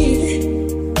feet.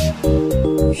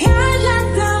 I let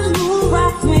the moon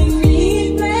rock with me,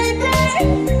 baby.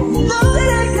 Know that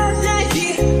I got that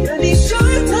heat. Let me show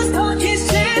you cause don't you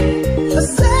see. The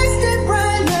stars step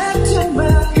right left to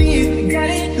my feet. Got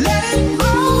it, let it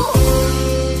go.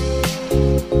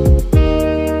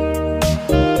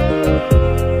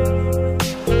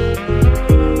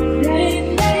 Let it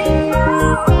go.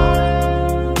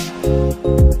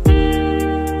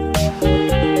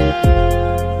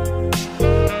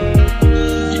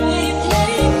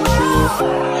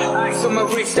 Eyes on my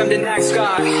wrist, I'm the nice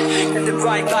guy. Got the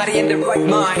right body and the right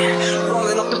mind.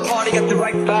 Rolling up the party, got the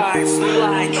right vibes.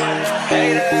 Like,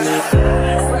 hey there.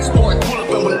 Fresh boy, pull up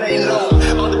and we'll lay low.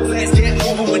 All the plans get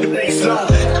moving with the bass low.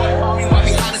 Don't worry, right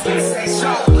behind us when we say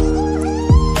so.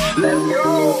 Let's go.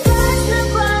 Stars step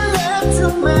right left to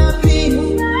my feet.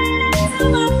 To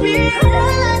my feet. I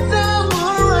let the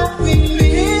moon rock with me,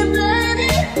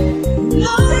 baby.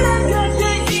 Know that I got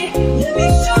that heat. Let me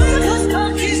show you cause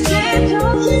don't you say.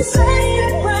 Don't you say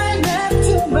it right left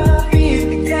to my feet.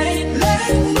 Got it, let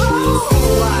it go.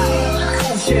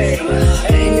 Okay,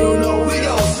 and you know we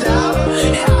don't stop.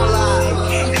 How like,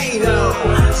 hey no,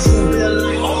 you feel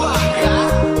like, oh my god.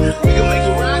 We gon' make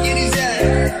you rock in these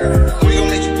ass. We gon'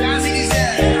 make you bounce in these ass.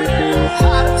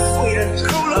 Hot, sweet, and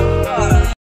cool up butter.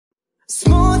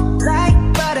 Smooth like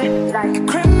butter, like a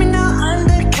criminal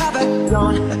undercover.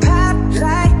 Don't pop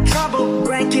like trouble,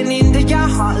 breaking into your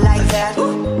heart like that.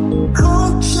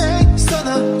 Cool shake,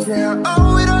 southern, yeah, I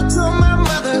owe it all to my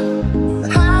mother.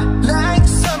 Hot like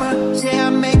summer, yeah,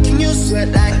 I'm making you sweat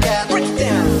like that. Break it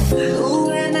down. Ooh,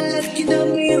 when I look in the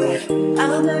mirror,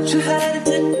 I'm not too hard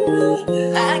to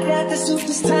do. I got the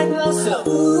superstar glow, so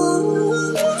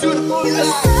ooh, to the point. The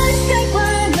stars take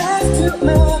my life to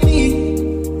my feet.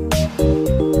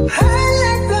 I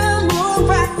let the moon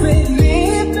rock with me,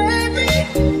 baby.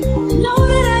 Know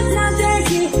that I'm not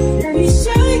dirty. Let me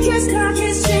show you kiss, cock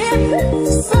and shit.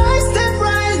 First step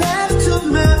right left to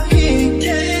my feet.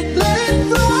 Can't let it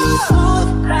go. Smooth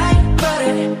like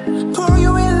butter. Pour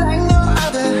you in like no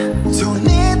other. Don't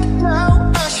need no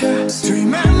usher. To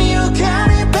remind me you got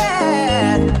it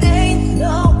bad. Ain't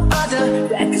no other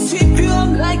that can sweep you up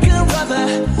like a rubber.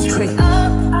 Straight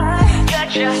up, I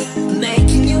gotcha.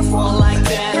 Making you fall like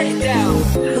that. Break it down.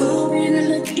 Ooh, when I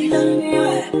look in the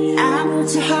mirror, I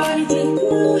want your heart to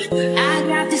good. I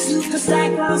got this superstar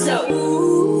glow, so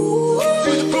ooh.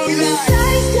 The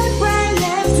stars step right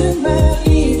left to my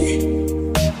feet.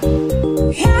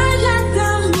 I let the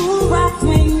moon rock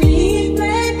with me,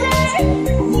 baby.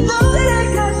 Know that I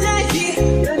got that heat.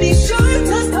 Let me show you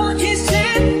cause don't you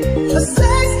see. The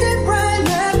stars step right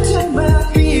left to my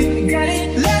feet. Got it,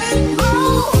 let it go.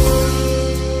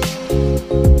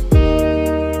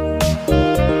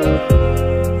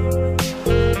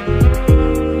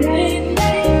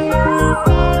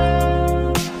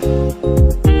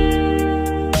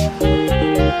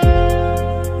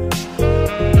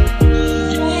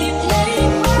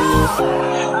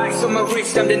 Eyes on my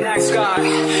wrist, I'm the nice guy.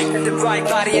 Got the right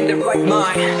body and the right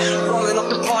mind. Rolling up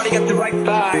the party, got the right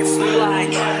vibes.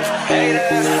 Like, hey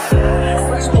there.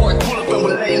 Fresh boy, pull up and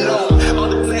we'll lay low. All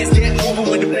the plans get moving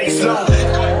with the bass low.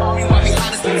 Don't worry, right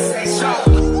behind us when we say so.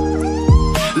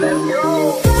 Let's go.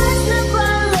 Stars step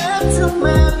right left to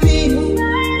my feet.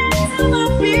 To my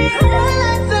feet. I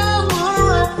let the moon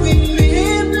rock with me,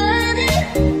 baby.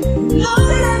 Know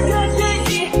that I got that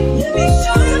heat. Let me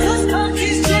show you cause don't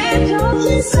you say. Don't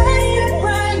you say it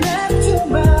right left to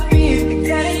my feet.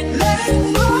 Got it, let it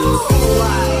go.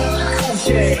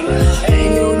 Okay, and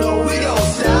you know we don't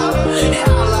stop.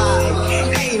 How like,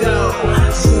 hey no,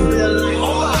 you feel like,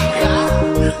 oh my god.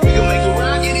 We gon' make you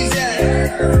rock in these ass.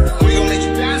 We gon' make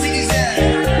you bounce in these ass.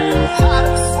 Hot,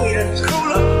 sweet, and cool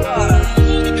up butter.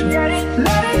 Got it,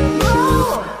 let it go.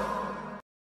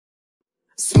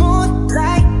 Smooth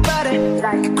like butter,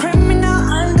 like a criminal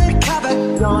undercover.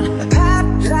 Don't pop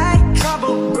like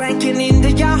trouble, breaking into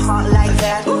your heart like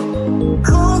that.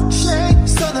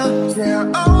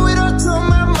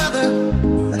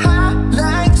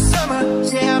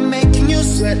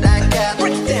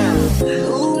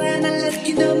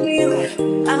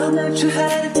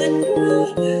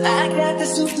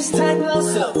 superstar glow.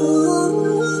 So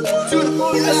ooh, to the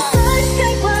boogie line.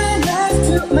 Step right left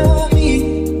to my beat.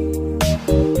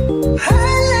 I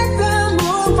let the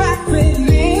moon rock with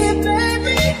me,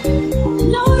 baby.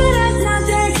 Know that I'm not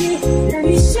that kid. Let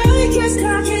me show you kiss,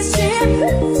 cock and shit.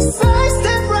 First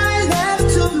step right left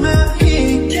to my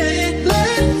beat. Can't let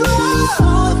it go.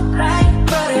 Like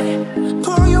butter,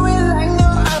 pour you in like no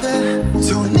other.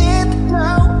 Don't need no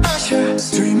usher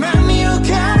to remind me you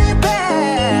got it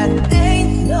bad.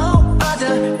 Ain't no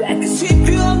other that can sweep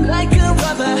you up like a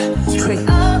rubber. Straight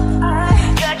up, I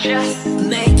gotcha,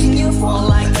 making you fall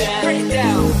like that. Break it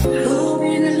down. Ooh,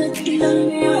 when I look in the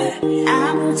mirror,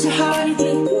 I want your heart to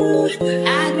get good. I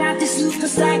got this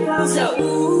superstar glow, so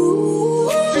ooh,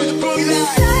 step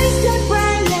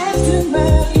right left to my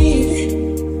beat.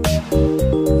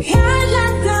 I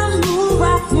let the moon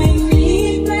rock with me,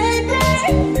 baby.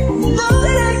 Know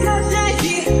that I got that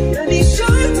heat. Let me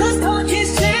show you cause cock is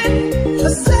shit. A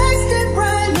side step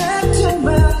right left to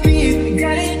my beat.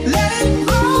 Got it, let it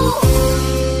go.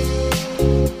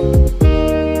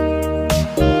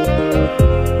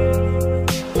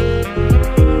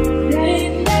 Let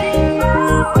it go.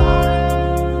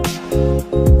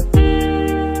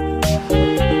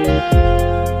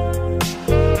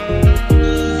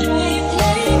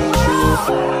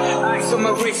 Eyes on my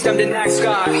wrist, I'm the nice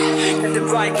guy. Got the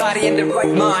right body and the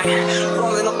right mind.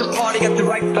 Rolling up the party, got the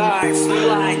right vibes.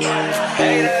 Like,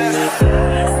 hey there.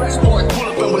 Fresh boy, pull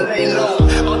up and we'll lay low.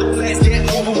 All the plans get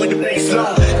moving with the bass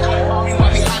low. Come on, me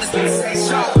right behind us, let's say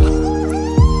so.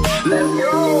 Let's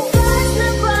go.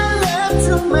 Step right left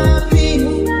to my beat.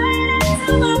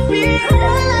 To my beat. I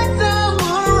let the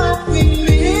moon rock with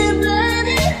me,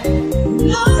 baby.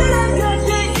 Know that I got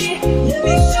that heat. Let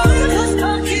me show you cause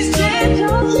cock is shit.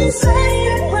 Don't you say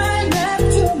it right left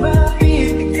to my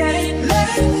beat. Got it, let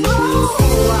it go.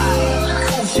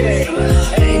 Okay,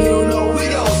 ain't no we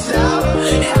don't stop.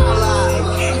 How like,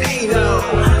 ain't no.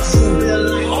 Feel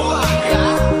like, oh my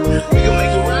god. We gon'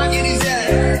 make you rock in his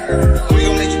head. We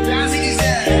gon' make you bounce in his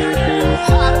head.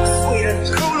 Hot, sweet, and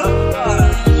cool up.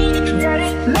 Got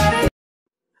it, let it.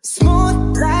 Smooth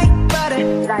like butter,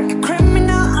 like a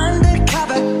criminal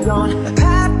undercover. Don't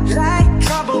pop like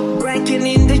trouble, breaking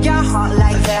into your heart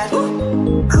like that.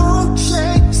 Cool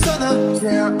shake, southern,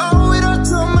 yeah, owe it all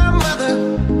to my mother.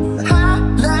 Hot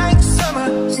like summer,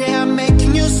 yeah,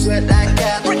 making you sweat like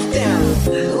that. Break it down.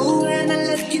 Ooh, when I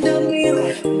look in the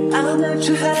mirror, I'm not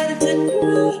too hard to do.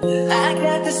 I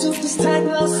got the superstar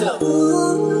glow, so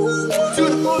ooh, To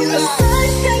the boogie line.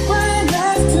 step right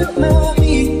left to my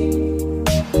beat.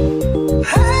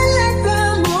 I let the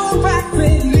moon rock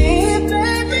with me,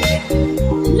 baby.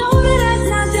 Know that I'm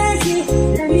not that kid.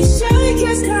 Let me show you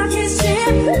kiss, cock and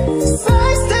shit.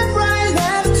 First step right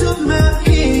left to my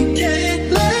beat. Can't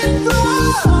let it go.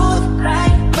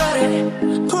 Like butter,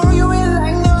 pour you in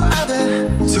like no other.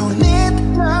 Don't need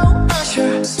no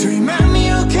usher to remind me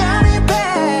you got it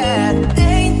bad.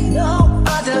 Ain't no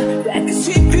other that can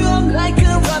sweep you up like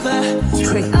a rubber.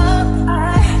 Straight up, I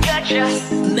gotcha,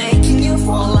 making you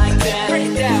fall like that. Break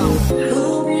it down.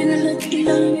 Ooh, when I look in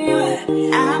the mirror,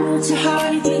 I want your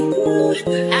heart to get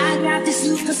good. I got this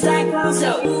superstar glow,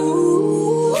 so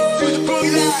ooh,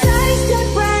 step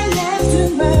right left to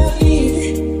my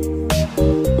beat.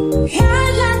 I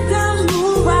let the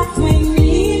moon rock with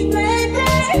me,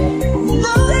 baby.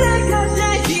 Know that I got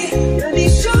that heat. Let me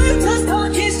show you cause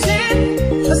cock is shit.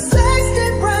 A side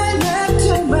step right left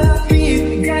to my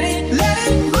beat. Got it, let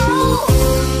it go.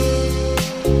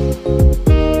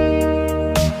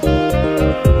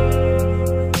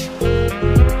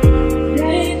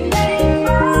 Let it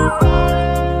go.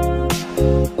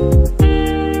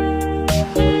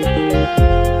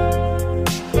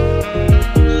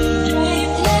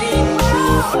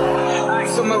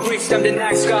 Eyes on my wrist, I'm the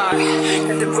nice guy.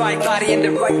 Got the right body and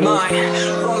the right mind.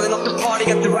 Rolling up the party,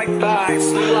 got the right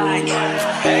vibes. Like,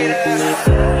 hey there.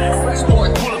 Fresh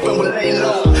boy, pull up and we'll lay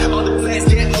low. All the plans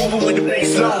get moving with the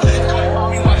bass low. Come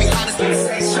on, me right behind us, let's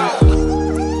say so.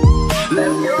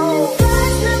 Let's go.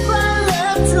 Step right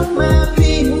left to my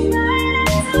beat.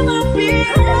 To my beat.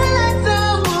 I let the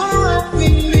moon rock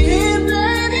with me,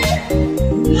 baby.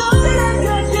 Know that I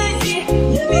got that heat.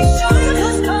 Let me show you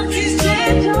cause cock is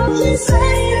shit. Don't you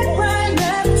say it right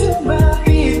left to my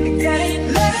beat. Got it,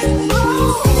 let it go.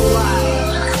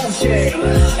 Okay,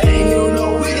 ain't no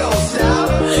we don't stop.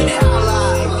 How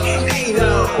like, ain't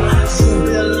no.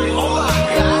 Feel like, oh my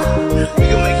god. We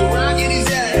gon' make you rock in his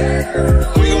head.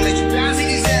 We gon' make you bounce in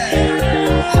his head.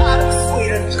 Hot,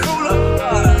 sweet, and cool up.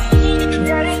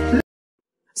 Got it.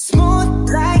 Smooth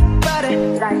like butter,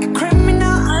 like a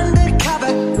criminal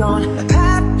undercover. Don't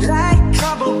pop like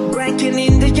trouble, breaking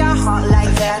into your heart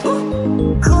like that.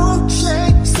 Cool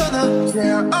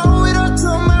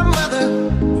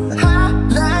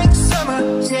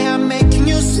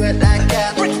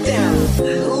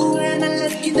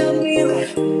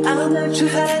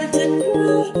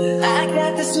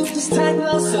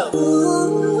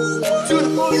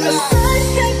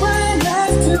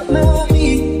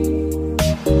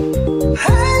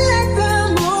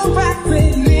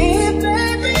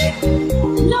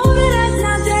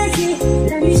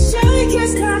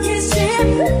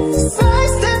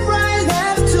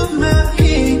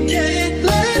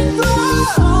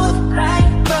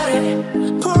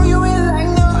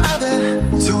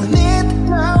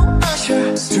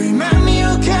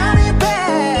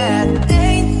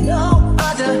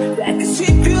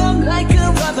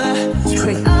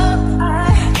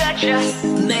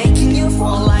Making you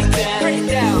fall like that. Break it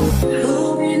down.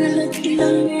 Ooh, when I look in the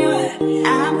mirror, I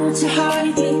want to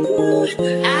hold you.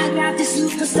 I got this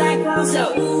superstar glow, so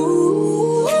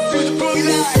ooh.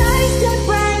 Size that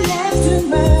right left to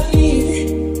my feet.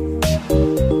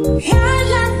 I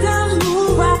like the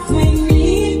move rock with me,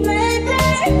 baby.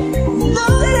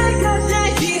 Know that I got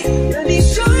that heat. Let me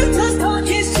show you just don't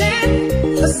kiss it.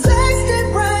 A size that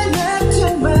right left to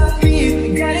my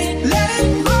feet. Got it, let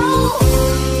it go.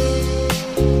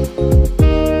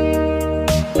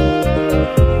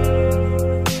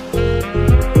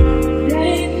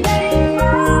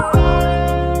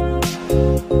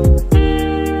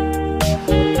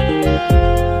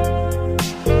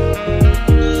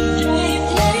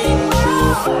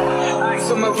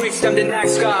 I'm the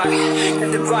next guy.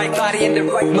 Got the right body and the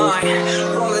right mind.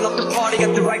 Rolling up the party,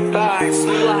 got the right vibes.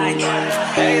 Like,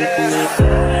 hey there.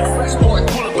 Fresh boy,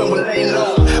 pull up and we'll lay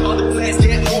low. All the plans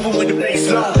get moving with the bass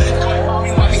low. Don't call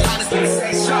me while we honest when we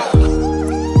say so.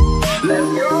 Let's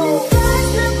go. Touch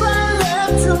the ground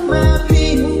left to my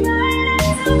feet.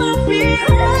 To my feet.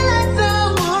 I like the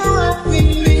moon rock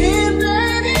with me,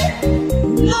 baby.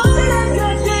 Know that I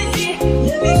got that heat.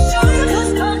 Let me show you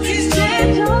cause don't kiss it.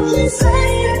 Don't kiss it.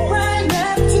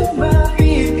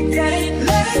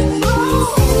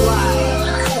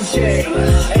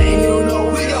 Ain't you know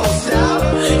we don't stop.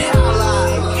 How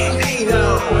like, ain't no.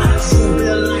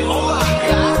 Feel like, oh my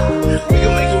God. We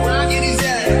gon' make you rock in his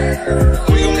head.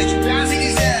 We gon' make you bounce in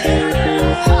his head.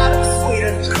 Hot, sweet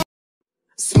and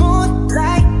smooth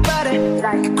like butter,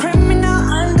 like a criminal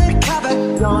undercover.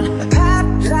 Don't pop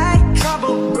like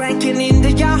trouble, breaking into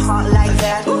your heart like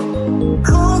that.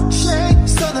 Cool shake,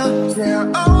 southern,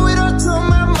 yeah, owe it all to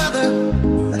my mother.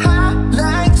 Hot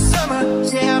like summer,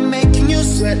 yeah, I'm making you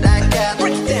sweat like that.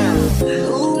 Break it down.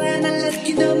 Ooh, when I look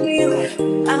in the mirror,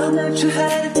 I'm not too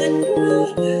hard to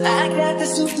do. I got the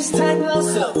superstar glow,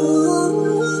 so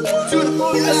ooh. to the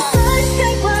booty line. Size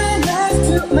that right left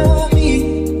to my feet.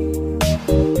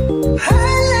 I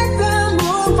like the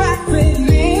moon rock with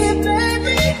me,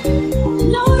 baby.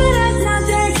 Know that I got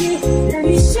that heat. Let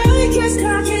me show you cause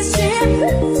God can see.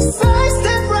 Size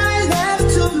that right left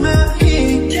to my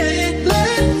feet. Can't let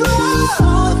it go.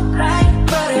 Smooth like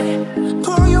butter,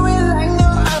 pour you in like no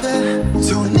other.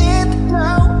 Don't need no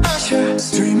usher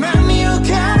to remind me you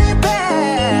got it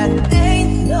bad.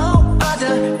 Ain't no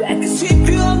other that can sweep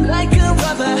you up like a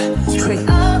rubber. Straight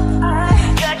up, I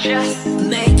gotcha,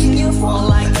 making you fall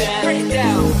like that. Break it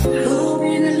down. Ooh,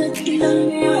 when I look in the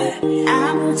mirror, I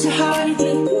want to hold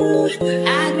you.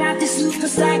 I got this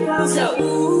superstar glow, so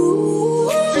ooh.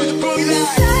 To the booty line.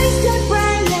 Size that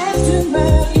right left to my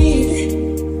feet.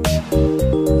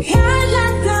 I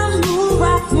like the moon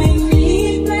rock with me,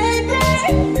 baby.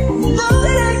 Know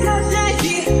that I got that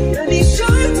heat. Let me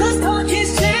show you cause don't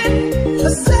kiss it. A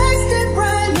size that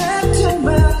right left to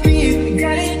my feet.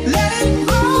 Got it, let it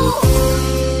go.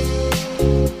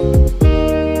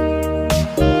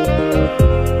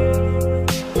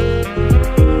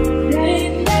 Let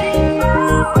it go.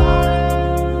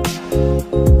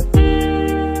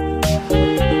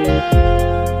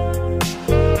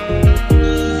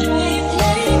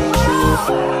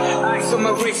 Ice on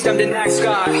my wrist, I'm the next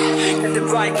guy. Got the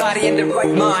right body and the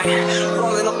right mind.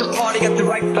 Rolling up the party, got the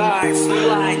right vibes.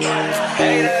 Like,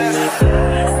 hey there.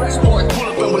 Fresh boy, pull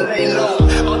up and we'll lay low.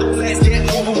 All the plans get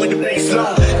moving with the bass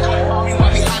low. Don't call me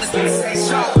while we honest when we say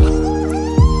so.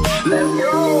 Let's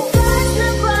go. Touch the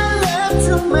ground left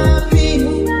to my feet.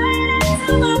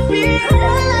 To my feet. I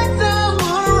like the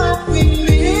moon rock with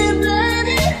me,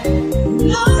 baby.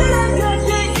 Know that I got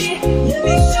that heat. Let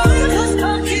me show you cause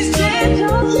don't kiss it.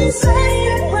 Don't kiss it.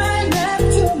 Right left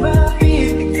to my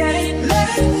feet. Got it, let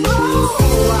it go.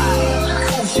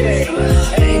 Cool shit.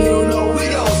 Ain't you know we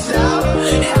don't stop.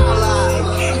 How like,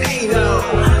 ain't no.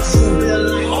 Feel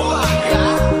like, oh my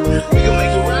God. We gon'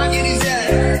 make you rock in his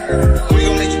head. We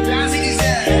gon' make you bounce in his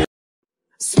head.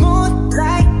 Smooth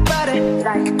like butter,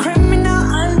 like a criminal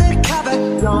undercover.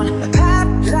 Don't pop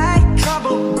like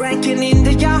trouble, breaking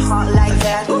into your heart like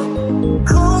that.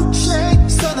 Cool shake,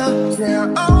 southern,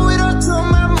 yeah, owe it all to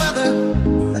my mother.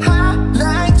 Hot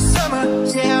like summer,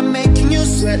 yeah, I'm making you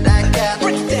sweat like that.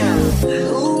 Break it down.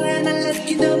 Ooh,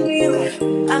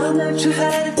 not sure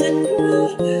how to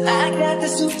do. I got the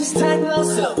superstar glow,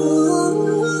 so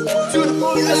ooh. To the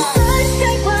point, I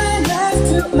take my life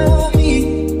to my feet.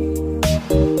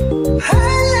 I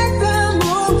let the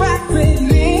moon rock with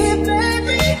me,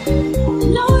 baby.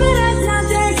 Know that I'm not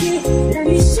that kid. Let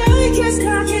me show you kiss,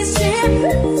 cock and shit.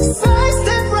 First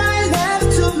step right left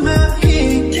to my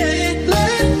feet. Can't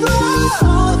let it go.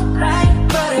 Smooth like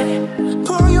butter,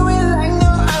 pour you in like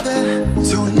no other.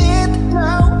 Don't need no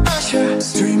usher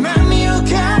to remind me you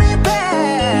got it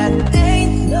bad.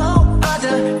 Ain't no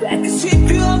other that can sweep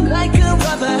you up like a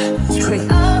rubber. Straight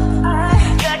up,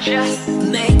 I gotcha,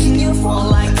 making you fall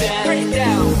like that. Break it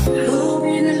down. Ooh,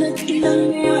 when I look in the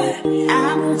mirror,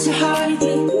 I want your heart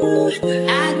to do.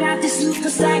 I got this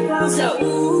superstar glow, so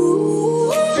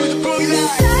ooh.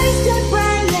 Side step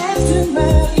right left to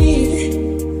my feet.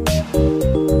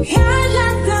 I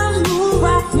got the moon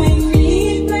rock with me,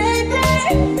 baby.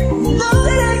 Know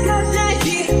that I got that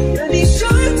heat. Let me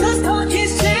show you just talking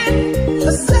shit.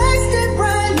 A side step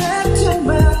right left to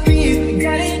my feet.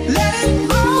 Got it, let it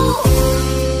go.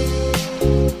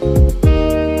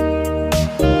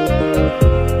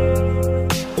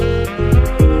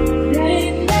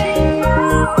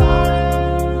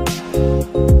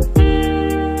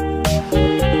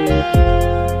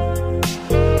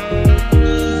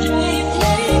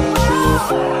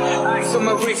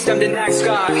 I'm the next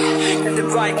guy. Got the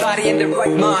right body and the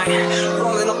right mind.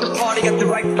 Rolling up the party, got the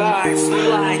right vibes.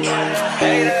 Like,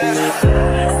 hey there.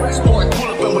 Fresh boy, pull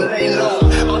up and we lay low.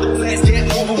 All the plans get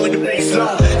moving with the bass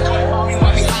low. Don't want me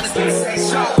right behind us when we say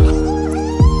so.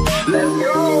 Let's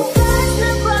go. Side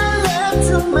step right left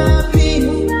to my feet.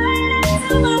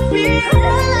 To my feet. I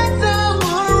let the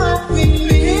moon rock with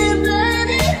me,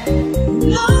 baby.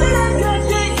 Know that I got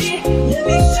that heat. Let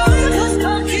me show you just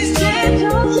talking shit.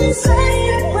 Don't you say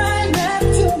it right left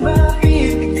to my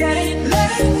feet. Got it,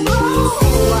 let it go.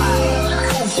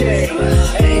 Okay,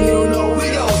 and you know we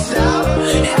don't stop.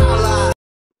 Holla.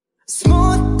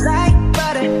 Smooth like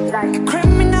butter, like a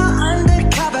criminal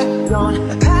undercover. Don't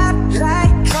pop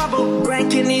like trouble,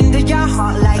 breaking into your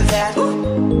heart like that.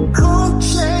 Cool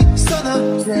shake, southern,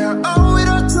 yeah, owe it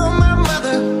all to my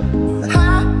mother.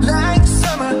 Hot like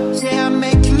summer, yeah, I'm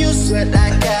making you sweat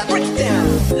like that. Break it down.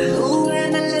 Ooh,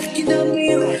 when I look in the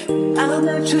mirror, I'm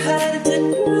not sure how to do.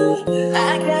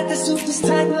 I got the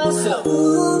superstar glow, so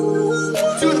ooh.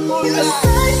 To the point, I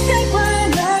step right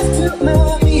left to my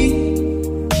feet.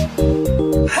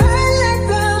 I let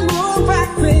the moon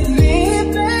rock with me,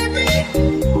 baby.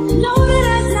 Know that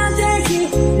I'm not that kid.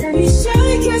 Let me show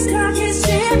you kiss, cock and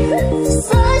shit.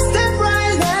 First step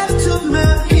right left to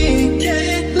my feet.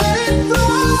 Can't let it go.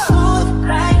 Smooth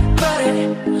like butter,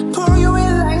 pour you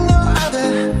in like no other.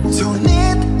 Don't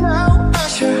need no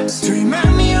usher to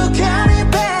remind me you got it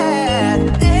bad.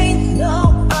 Ain't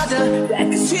no other that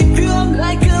can sweep you up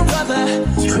like a rubber.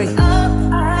 Straight up,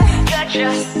 I gotcha,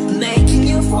 making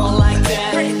you fall like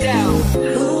that. break it down.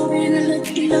 Ooh, when I look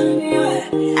in the mirror,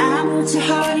 I want your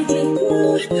heart to do.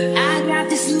 I got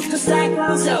this superstar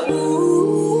glow, so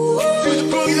ooh.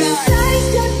 Side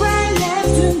step right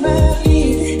left to my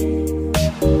feet.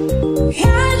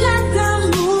 I let the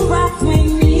moon rock with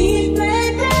me,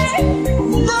 baby.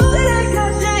 Know that I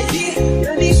got that heat.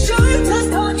 Let me show you just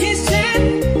talking shit.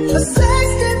 A side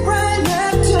step right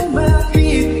left to my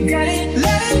feet. Got it,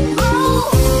 let it go.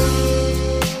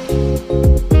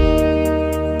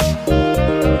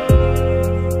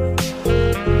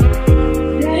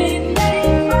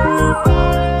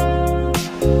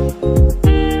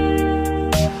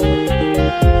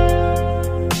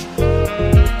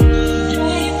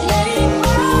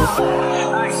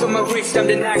 I'm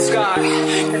the next guy.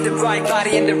 Got the right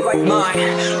body and the right mind.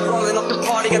 Rolling up the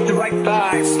party, got the right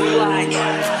vibes. Like,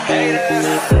 hey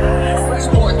there. Fresh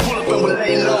boy, pull up and we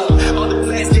lay low. All the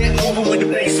plans get moving with the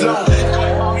bass low.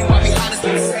 Don't want me right behind us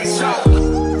when we say so.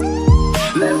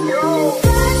 Let's go.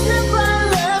 Side step right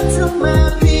left to my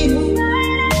feet.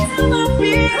 To my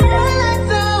feet. I let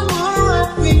the moon rock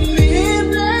with me,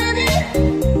 baby.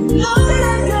 Know that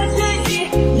I got that heat.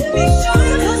 Let me show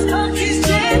you just talking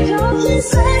shit. Don't you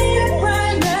say it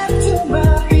right left to my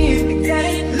feet. Got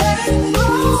it, let it go.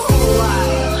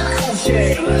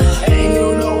 Okay, and you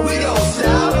know we don't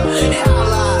stop.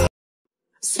 Holla.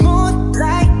 Smooth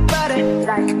like butter,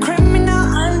 like a criminal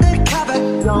undercover.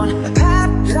 Don't pop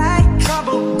like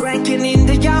trouble, breaking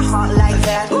into your heart like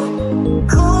that.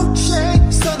 Cool shake,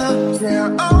 southern,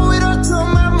 yeah, owe it all to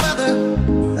my mother.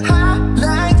 Hot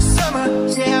like summer,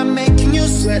 yeah, I'm making you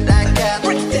sweat like that.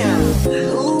 Break it down.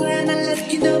 Ooh, when I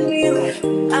look in the mirror,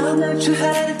 I'm not sure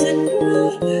how to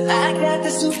do. I got the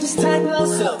superstar glow,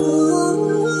 so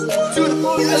ooh. To the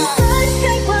point, I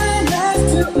step right left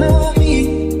to my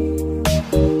feet.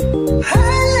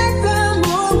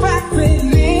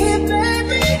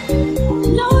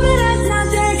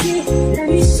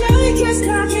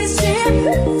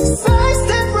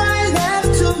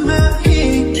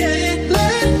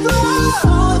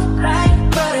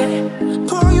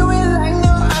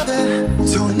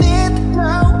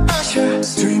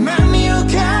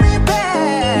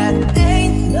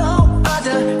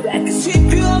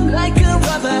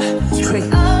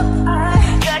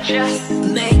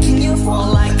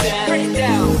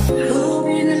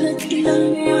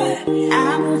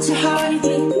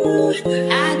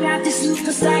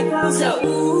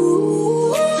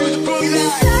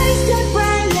 step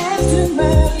right left to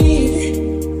my beat.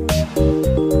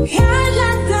 I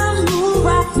like the move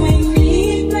rock with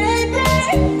me, baby.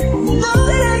 Know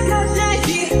that I got that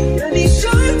heat. Let me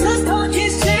show you 'cause talk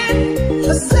is cheap.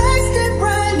 A side step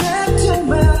right left to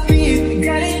my beat.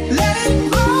 Got it, let it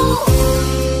roll.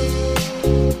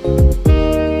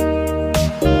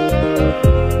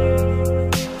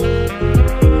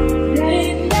 Let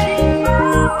it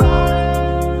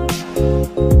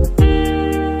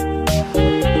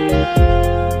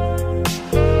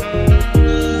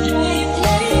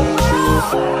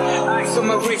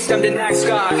I'm the next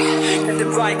guy. Got the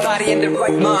right body and the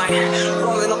right mind.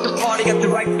 Rolling up the party, got the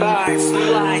right vibes.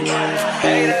 Like,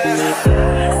 hey there.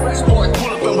 Fresh boy,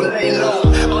 pull up and we lay low.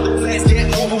 All the plans get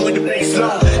over when the bass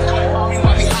low. Mommy,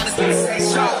 mommy, honestly, say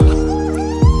so.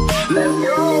 Let's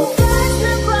go. First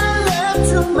step right left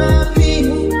to my beat.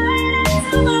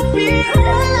 To my beat. I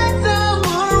like the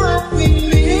move rock with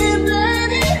me,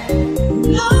 baby.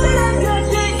 Know that I got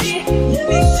that heat. Let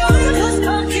me show you 'cause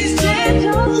talk is cheap.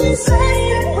 Don't you say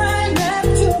it right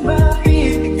left to my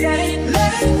beat. Got it,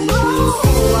 let it roll.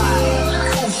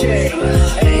 Okay,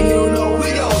 ain't no we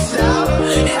don't stop.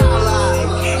 How like,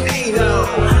 ain't no.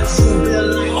 Something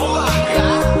like, oh my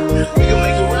God. We gon'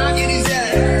 make you rock in his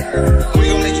head. We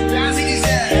gon' make you bounce in his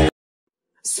head.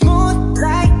 Smooth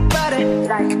like butter,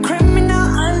 like a criminal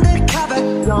undercover.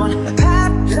 Don't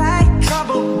pop like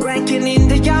trouble, breaking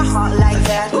into your heart like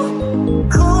that.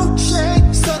 Cool shake,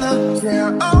 southern,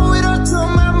 yeah, owe it all to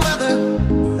my mother.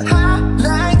 Hot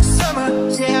like summer,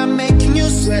 yeah, I'm making you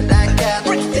sweat like that.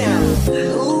 Break it down.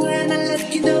 Ooh, when I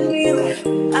look in the mirror,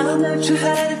 I'm not too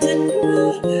hard to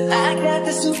do. I got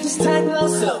the superstar glow,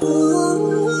 so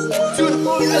ooh. To the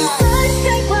booty line. Side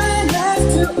step right left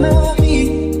to my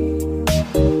beat.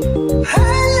 I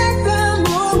like the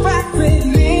move rock with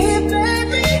me,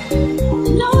 baby.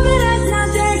 Know that I got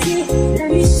that heat. Let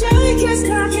me show you 'cause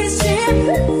talk is cheap.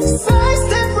 First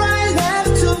step right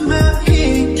left to my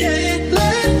beat. Can't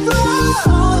let it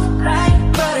roll like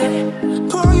butter.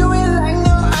 Pour you in like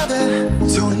no other.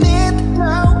 Don't need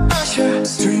no usher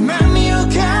to remind me you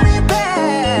got it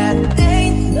bad.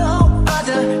 Ain't no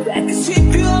other that can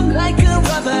sweep you up like a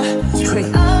rubber.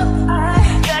 Straight up, I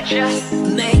gotcha,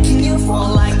 making you fall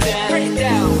like that. Break it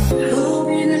down. Ooh,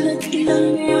 when I look in the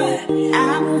mirror,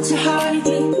 I'm not too hard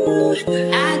to do.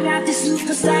 I got this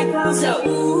superstar glow, so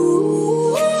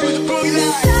ooh. To the booty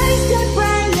line. Side step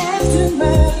right left to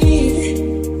my beat.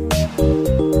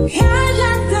 I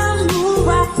like the move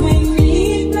rock with me,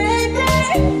 baby.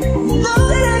 Know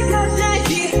that I got that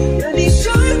heat. Let me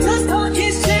show you 'cause talk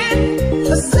is cheap.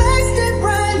 A side step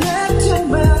right left to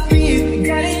my beat.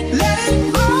 Got it, let it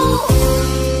roll.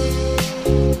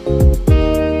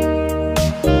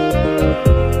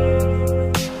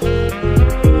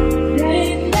 Let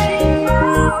it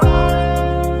roll.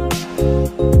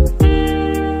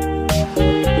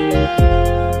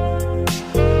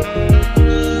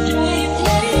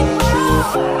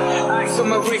 On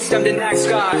my wrist, I'm the next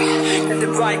guy. Got the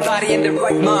right body and the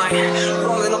right mind.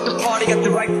 Rolling up the party, got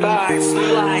the right vibes.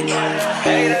 Like,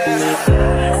 hey there.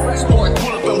 Fresh boy,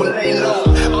 pull up and we lay low.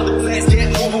 All the plans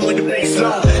get over when the bass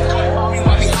low. Mommy,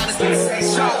 mommy, honestly, say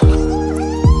so.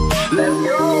 Let's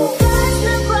go. First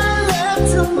step right left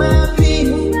to my beat.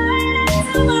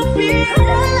 To my beat. I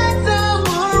like the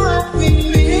move rock with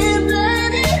me,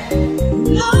 baby.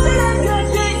 Know that I got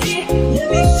that heat. Let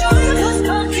me show you 'cause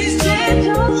talk is cheap.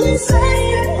 Don't you say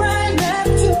it right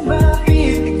left to my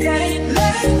beat. Got it,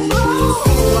 let it roll.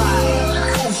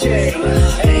 Okay,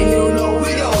 ain't no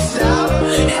we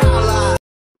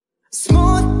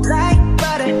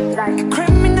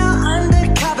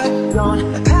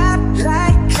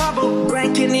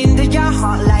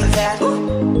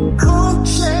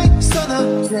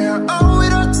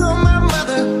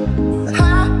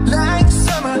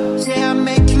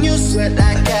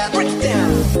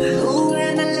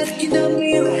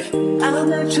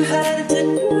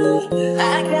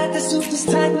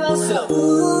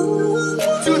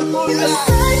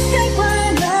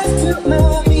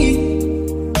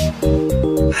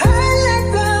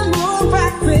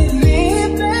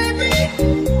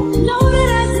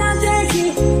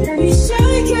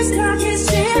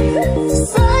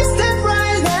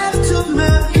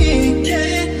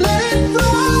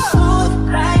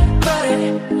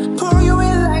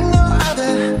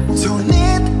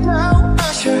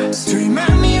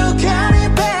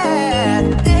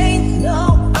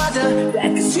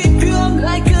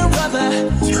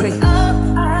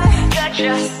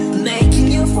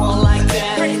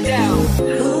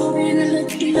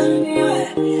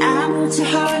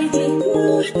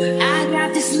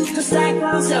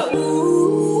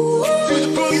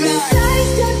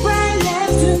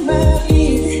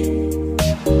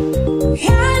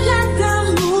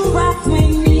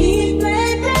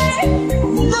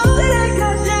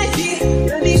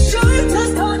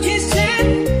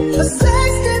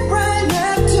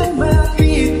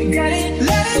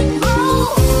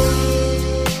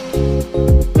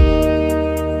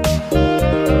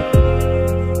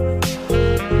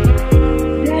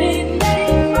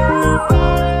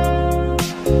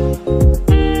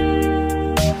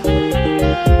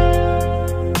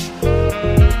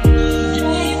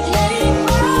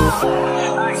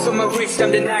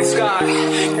I'm the next guy.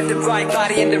 Got the right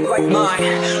body and the right mind.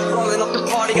 Rolling up the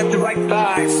party, got the right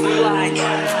vibes. Like,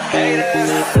 hey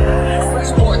there.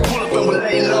 Fresh boy, pull up and we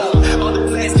lay low. All the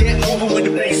plans get moving with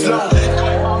the bass low.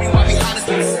 Mommy,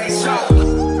 honestly, say so.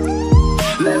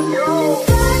 Let's go.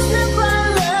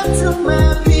 Love to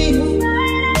my beat,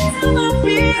 to my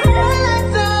beat. I like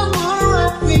the moon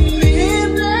rock with me,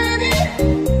 baby.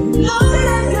 Know that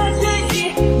I got that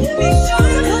heat. Let me show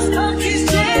you 'cause coffee's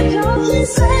dead. Don't you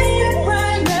say it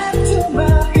right up to my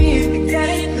beat. Get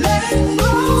it, let it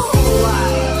roll.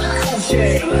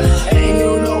 Okay, ain't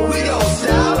no we don't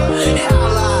stop. How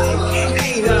like,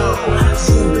 ain't no.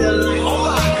 Feel like, oh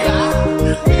my God.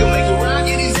 We gon' make you rock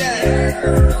in his head.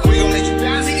 We gon' make you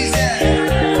bounce in his head.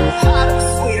 Hot,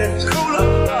 sweet, and cool up.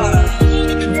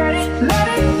 Get it, let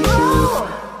it roll.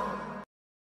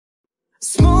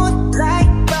 Smooth like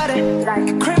butter, like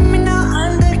a criminal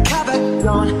undercover.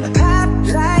 Don't pop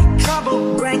like trouble,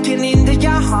 breaking into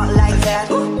your heart like that.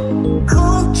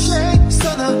 Cool shake,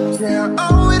 southern, yeah,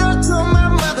 owe it all to my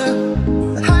mother.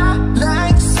 Hot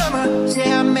like summer,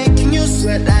 yeah, I'm making you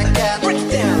sweat like that. Break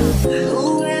down.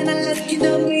 Ooh, when I look in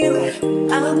the mirror,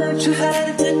 I'm not too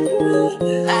hard to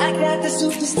do. I got the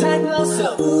superstar glow, so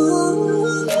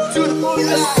ooh, To the booty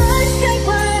I line. take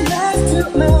my life to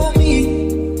my beat.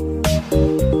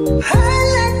 I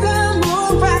like the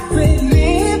moon rock with me,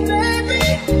 baby.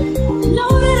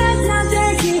 Know that I got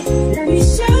that heat. Let me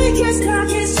show you 'cause cock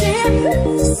is cheap.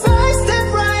 First step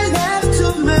right left to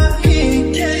my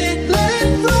beat. Get it, let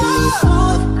it roll.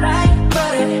 Smooth like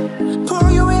butter, pour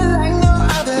you in like no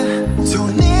other.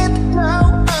 Don't need no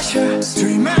usher to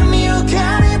remind me you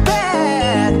got it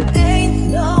bad. Ain't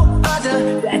no other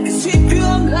that can sweep you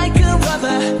up like a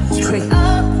rubber. Straight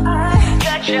up, I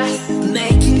gotcha,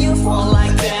 making you fall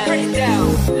like that. Break it down.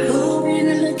 Ooh, when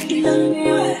I look in the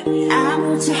mirror, I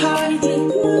want your heart to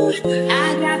good. I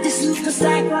got this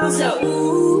superstar glow, so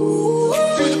ooh,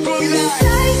 To the booty line.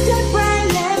 side step right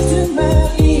left to my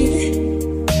beat.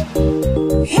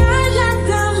 I like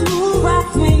the moon rock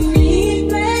with me,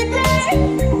 baby.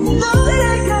 Know that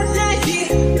I got that heat.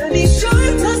 Let me show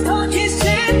you 'cause cock is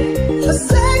cheap. A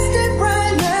side step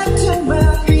right left to my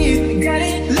beat. Got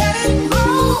it, let it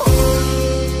roll.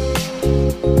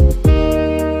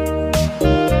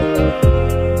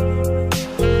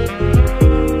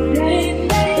 Let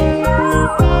it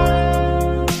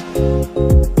roll.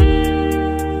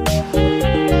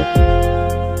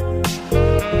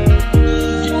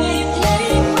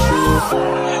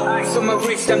 Ice on my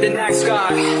wrist, I'm the next guy.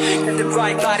 Got the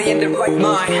right body and the right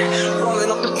mind. Rolling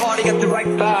up the party, got the right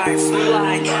vibes.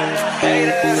 Like, hey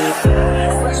there.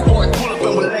 Fresh boy, pull up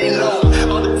and we lay low.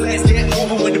 All the plans get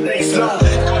moving with the bass low.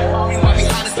 Mommy,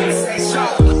 honestly, say so.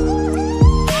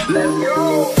 Let's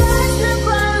go. First step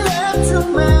right left to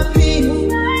my beat.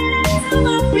 To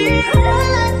my beat. I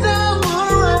like the moon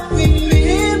rock with me,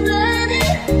 baby.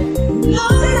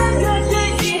 Know that I got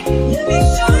that heat. Let me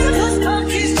show you 'cause cock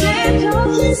is cheap.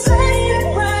 Don't you say it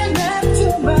right left to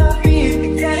my beat.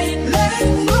 Get it, let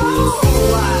it roll.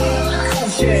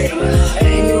 Okay,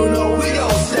 ain't no we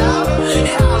don't stop.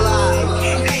 How like,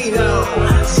 ain't no.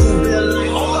 Feel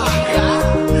like, oh my God.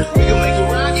 We gon' make you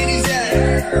rock in his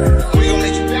head. We gon'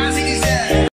 make you bounce in his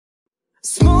head.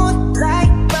 Smooth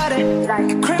like butter, like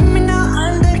a criminal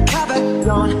undercover.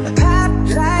 Don't pop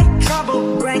like trouble,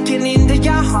 breaking into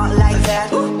your heart like that.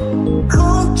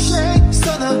 Cool shake,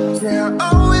 southern, yeah,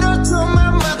 owe it all to my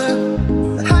mother.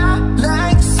 Hot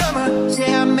like summer,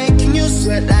 yeah, I'm making you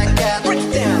sweat like that. Break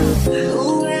it down.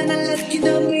 Ooh, when I look in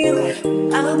the mirror,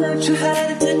 I'm not too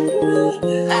hard to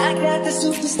do. I got the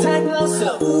superstar glow, so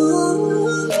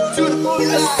ooh, To the booty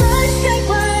line. side step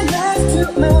right left to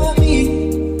my beat.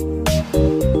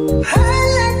 I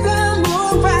like the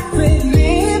moon rock with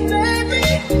me, baby.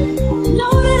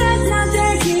 Know that I got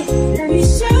that heat. Let me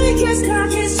show you 'cause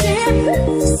cock is cheap.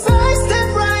 First step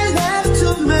right left to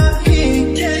my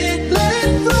beat. Get it, let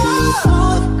it roll.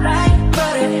 Smooth like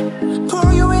butter, pour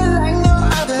you in like no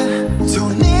other.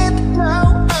 Don't need no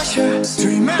usher to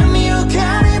remind me you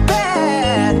got it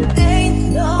bad. Ain't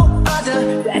no other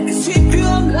that can sweep you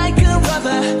up like a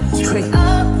rubber. Straight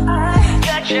up, I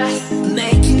gotcha.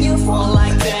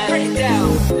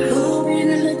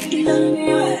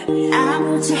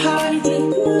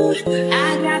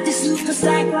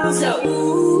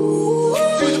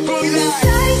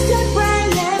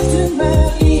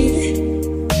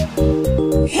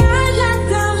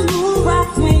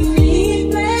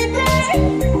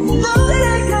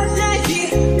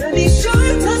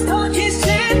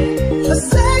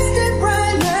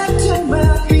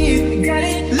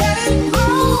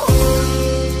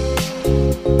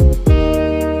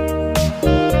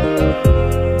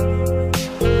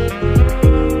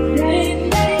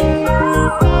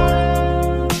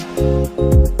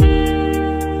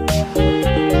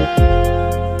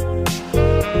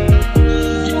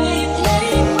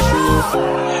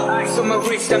 I'm a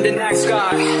rich, I'm the next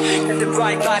guy. Got the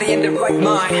right body and the right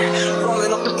mind.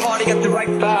 Rolling up the party, got the right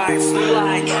vibes.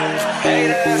 Like, hey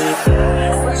there.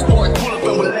 Fresh boy, pull up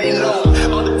and we lay low.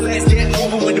 All the plans get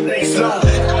over when the bass low.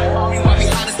 All you might be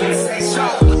honest when you say so.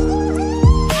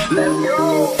 Let's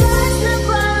go. Step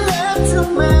right left to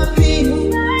my beat.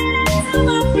 To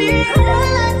my beat. I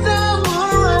like the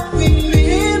moon rock with me,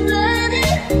 baby.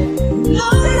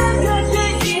 Know that I got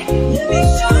that heat. Let me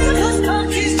show you 'cause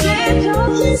country's change.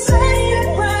 Don't you say it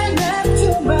right left to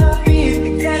my beat.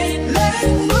 Get it, let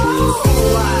it go.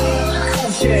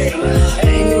 Okay,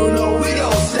 and you know we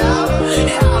don't stop.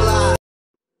 Holla.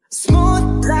 Smooth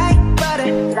like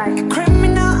butter, like a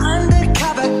criminal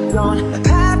undercover. Don't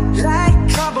pop like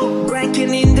trouble,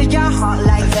 breaking into your heart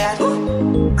like that.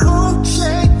 Cool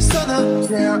shake, stunner,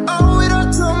 yeah, owe it all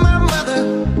to my mother.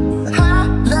 Hot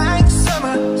like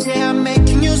summer, yeah, I'm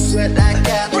making you sweat like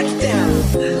that. Break down.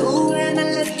 Ooh, when I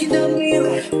look in the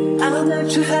mirror, I'm not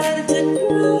too hard to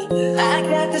do. I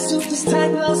got the superstar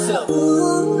glow, so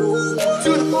ooh, To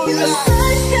the booty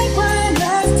line. step right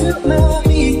left to my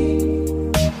beat.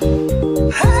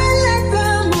 I like the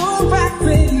moon rock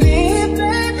with me,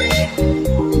 baby.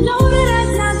 Know that I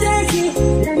got that heat.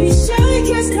 Let me show you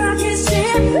 'cause cock is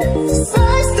cheap.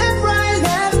 First step right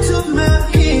left to my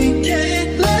beat. Get it,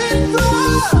 let it go.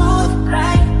 Smooth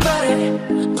like butter,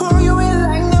 pour you in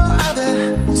like no other.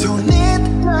 Don't need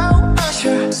no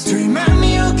usher to remind me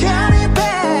you got it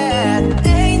bad.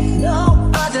 Ain't no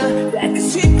other that can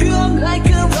sweep you up like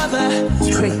a rubber.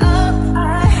 Straight up,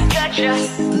 I gotcha,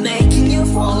 making you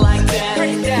fall like that.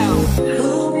 Break it down.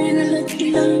 Ooh, when I look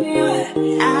in the mirror,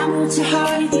 I'm not too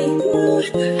hard to do.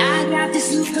 I got this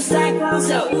superstar glow,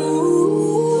 so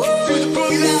ooh. To the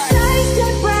booty line. Side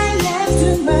step right left to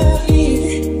my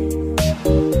beat.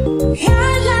 I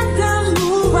like the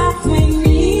moon rock with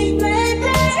me,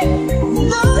 baby.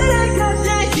 Know that I got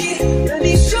that heat. Let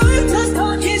me show you 'cause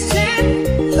talk is cheap.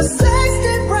 A side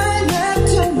step right left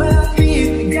to my beat.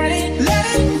 Got it, let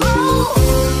it go.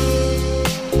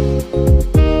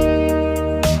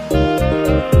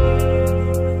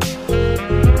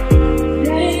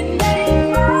 Let it go.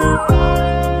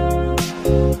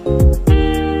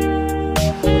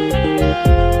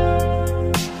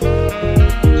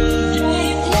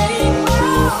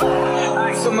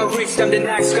 I'm a rich, I'm the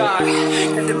next guy.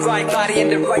 Got the right body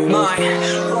and the right mind.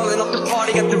 Rolling up the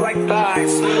party, got the right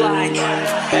vibes. Like,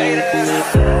 hey there.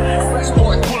 Fresh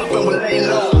boy, pull up and we lay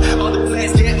low. All the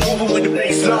plans get over when the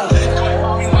bass low.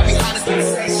 All you might be honest when you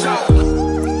say so.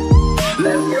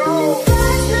 Let's go.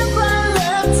 Step right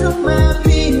left to my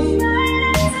beat.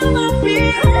 To my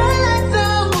beat. I like the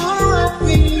moon rock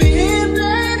with me,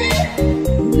 baby.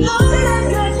 Know that I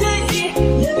got that heat.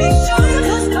 Let me show you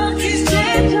 'cause country's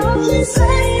change. Don't you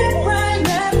say it right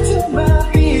left to my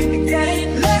beat. Get it,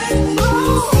 let it go.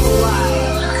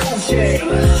 Okay,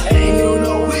 and you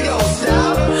know we don't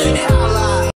stop. Holla.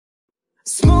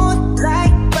 Smooth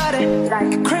like butter,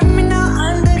 like a criminal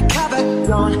undercover.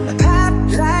 Don't pop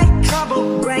like trouble,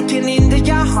 breaking into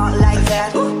your heart like that.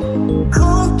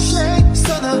 Cool shake,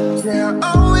 stunner, yeah,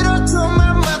 owe it all to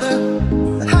my mother.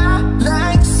 Hot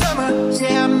like summer,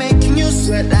 yeah, I'm making you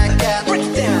sweat like that. Break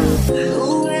it down.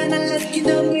 Ooh, when I look in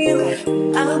the mirror,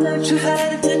 I'm not too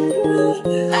hard to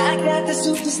do. I got the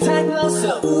superstar glow,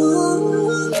 so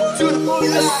ooh. To the booty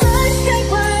line. Side step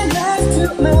right left to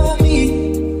my beat.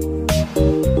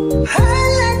 I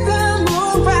like the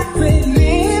moon rock with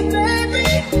me, baby.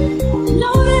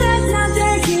 Know that I got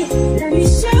that heat. Let me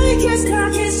show you 'cause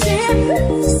cock is cheap.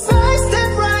 First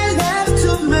step right left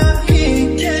to my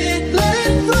beat. Get it, let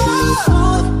it go.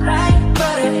 Smooth like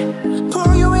butter,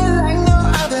 pour you in like no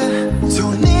other.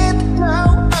 Don't need no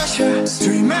usher to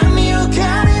remind me you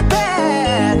got it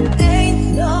bad. Ain't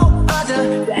no other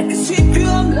that can sweep you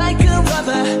up like a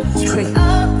rubber. Straight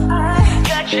up, I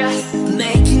gotcha,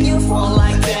 making you fall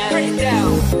like that. Break it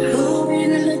down. Ooh, when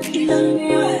I look in the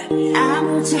mirror, I'm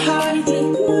not too hard to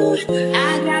do.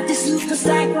 I got this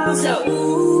superstar glow, so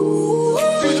ooh.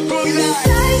 To the booty line.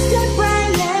 Side step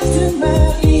right left to my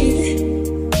beat.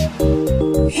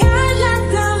 I like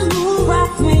the moon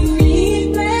rock with me,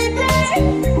 baby.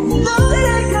 Know that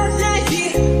I got that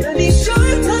heat. Let me show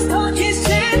you 'cause talk is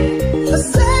cheap. A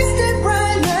side step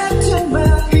right left to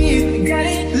my beat. Got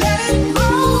it, let it go.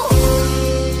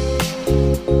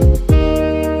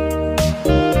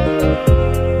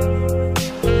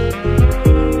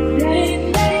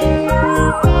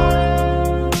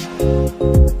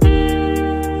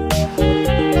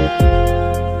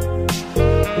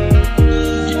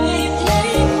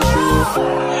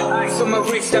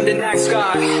 I'm the next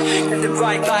guy. Got the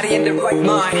right body and the right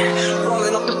mind.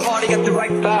 Rolling up the party, got the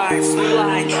right vibes.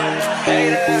 Like, hey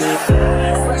there.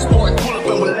 Fresh boy.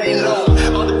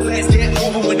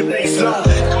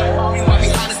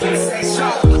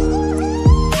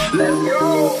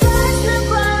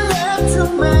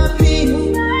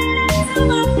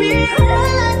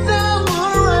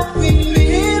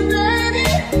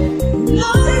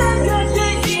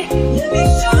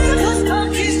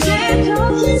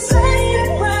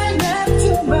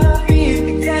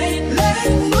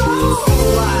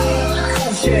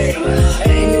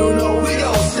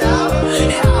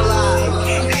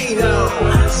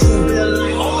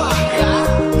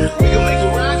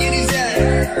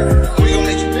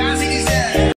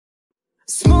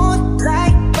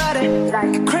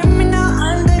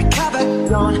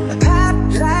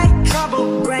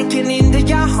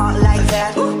 heart like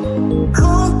that.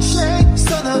 Cold shake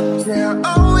summer, yeah,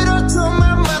 I owe it all to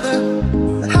my mother.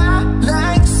 Hot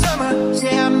like summer,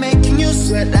 yeah, I'm making you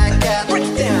sweat like that. Break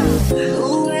it down.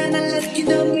 Ooh, when I look in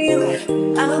the mirror,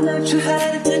 I'm not too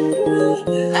hard to do.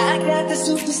 I got the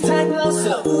superstar glow,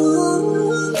 so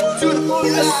ooh, to the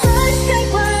booty line. I take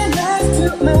my life to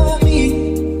my feet.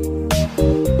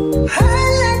 I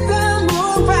like the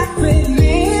moon rock with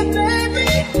me, baby.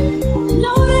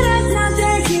 Know that I'm not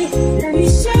that kid. Let me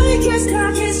show you kiss,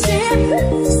 cock and shit.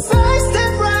 First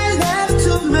step right left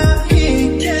to my feet.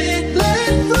 Can't let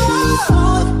it go.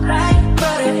 Smooth like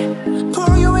butter,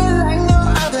 pour you in like no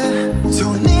other.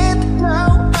 Don't need no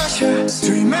usher to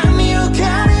remind me you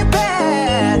got it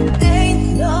bad. Ain't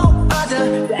no other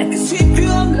that can sweep you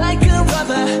up like a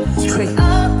rubber. Straight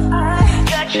up, I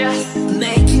gotcha,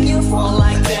 making you fall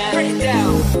like that. Break it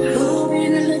down. Ooh, when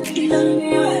I look in the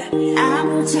mirror, I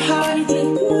want your heart to get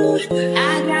good. I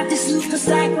got this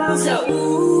superstar glow, so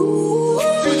ooh,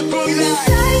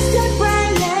 side step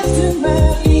right left to my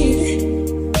feet.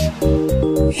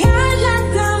 I like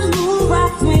the moon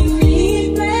rock with me,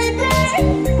 baby.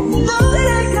 Know that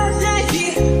I got that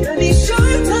heat. Let me show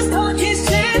you cause talking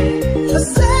shit. A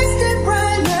side step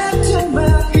right left to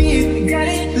my feet. Got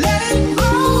it, let it go.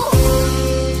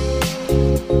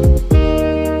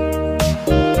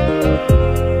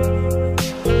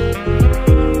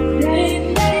 Let it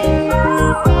go.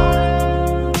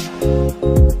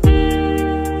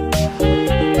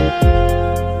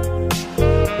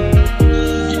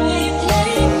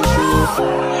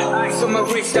 Eyes on my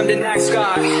wrist, I'm the nice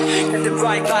guy. Got the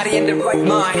right body and the right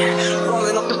mind.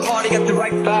 Rolling up the party, got the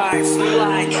right vibes.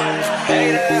 Like,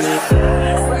 hey there.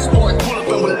 Fresh boy, pull up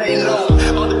and we'll lay low.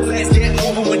 All the plans get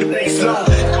moving with the bass low.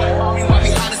 Don't worry, right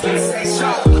behind us, let me say so.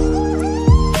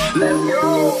 Let's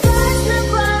go. Side step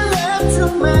right left to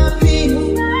my feet.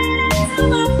 To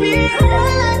my feet. I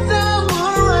like the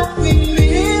moon rock with me,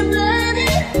 baby.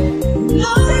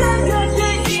 Know that I got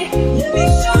that heat. Let me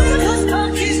show you cause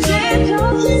talking shit.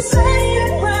 Don't you say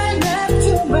it right left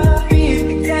to my feet.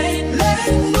 Got it, let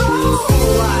it go.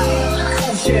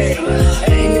 Cool shit.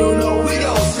 And you know we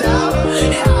don't stop.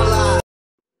 Holla.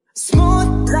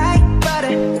 Smooth like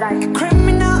butter, like a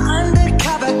criminal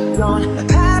undercover. Don't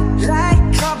pop like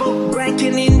trouble,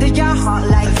 breaking into your heart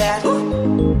like that.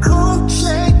 Cool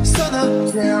shake summer,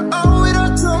 yeah, I owe it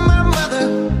all to my mother.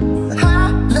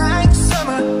 Hot like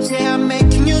summer, yeah, I'm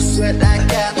making you sweat like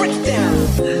that. Break it down.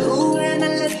 Ooh, when I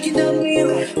look in the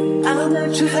mirror, I'm not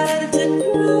too hard to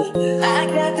do. I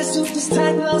got the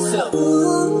superstar glow, so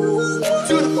ooh,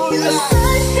 To the booty line.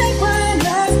 side step right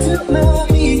left to my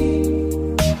feet.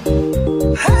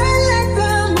 I like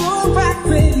the moon rock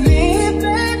with me,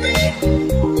 baby.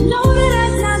 Know that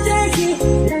I'm not that kid.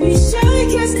 Let me show you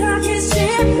kiss, cock and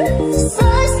shit.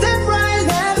 First step right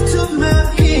left to my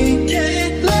feet.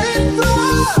 Can't let it go.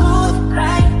 Smooth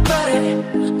like butter,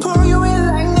 pour you in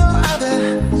like no other.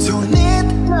 Don't need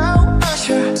no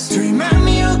usher to remind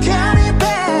me you got it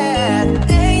bad.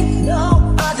 Ain't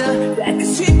no other that can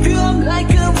sweep you up like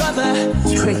a rubber.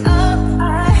 Straight up,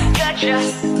 I gotcha,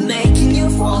 making you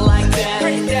fall like that.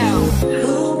 Break it down.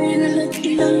 Ooh, when I look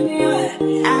in the mirror,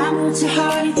 I want your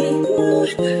heart to get good.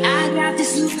 I got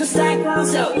this superstar glow,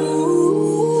 so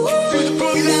ooh,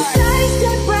 side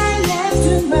step right left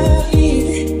to my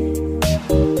feet.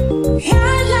 I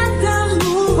like the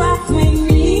moon rock with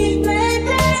me,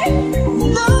 baby.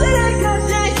 Know that I got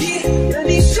that heat. Let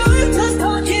me show you cause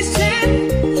talking shit.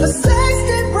 A side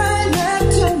step right left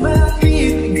to my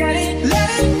feet. Got it, let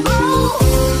it go.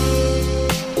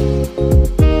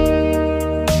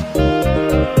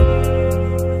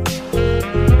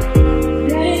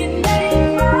 Let it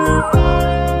go.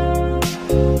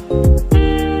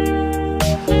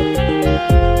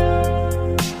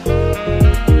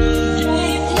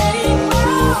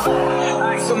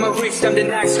 Eyes on my wrist, I'm the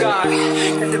nice guy.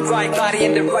 Got the right body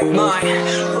and the right mind.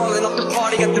 Rolling up the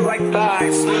party, got the right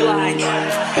vibes. Like,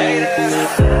 hey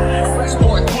there. Fresh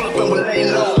boy, pull up and we'll lay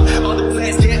low. All the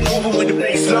plans get moving with the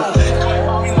bass low. Don't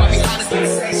worry, right behind us, let me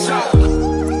say so.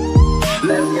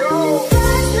 Let's go.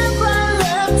 Side step right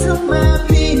left to my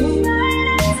feet.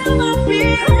 To my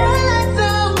feet. I like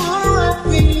the moon rock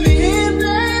with me,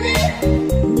 baby.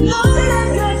 Know that I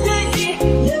got that heat.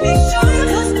 Let me show you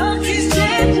cause talking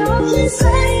shit. Don't you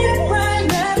say it right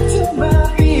left to my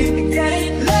feet. Got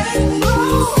it, let it go.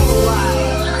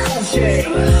 Cool shit.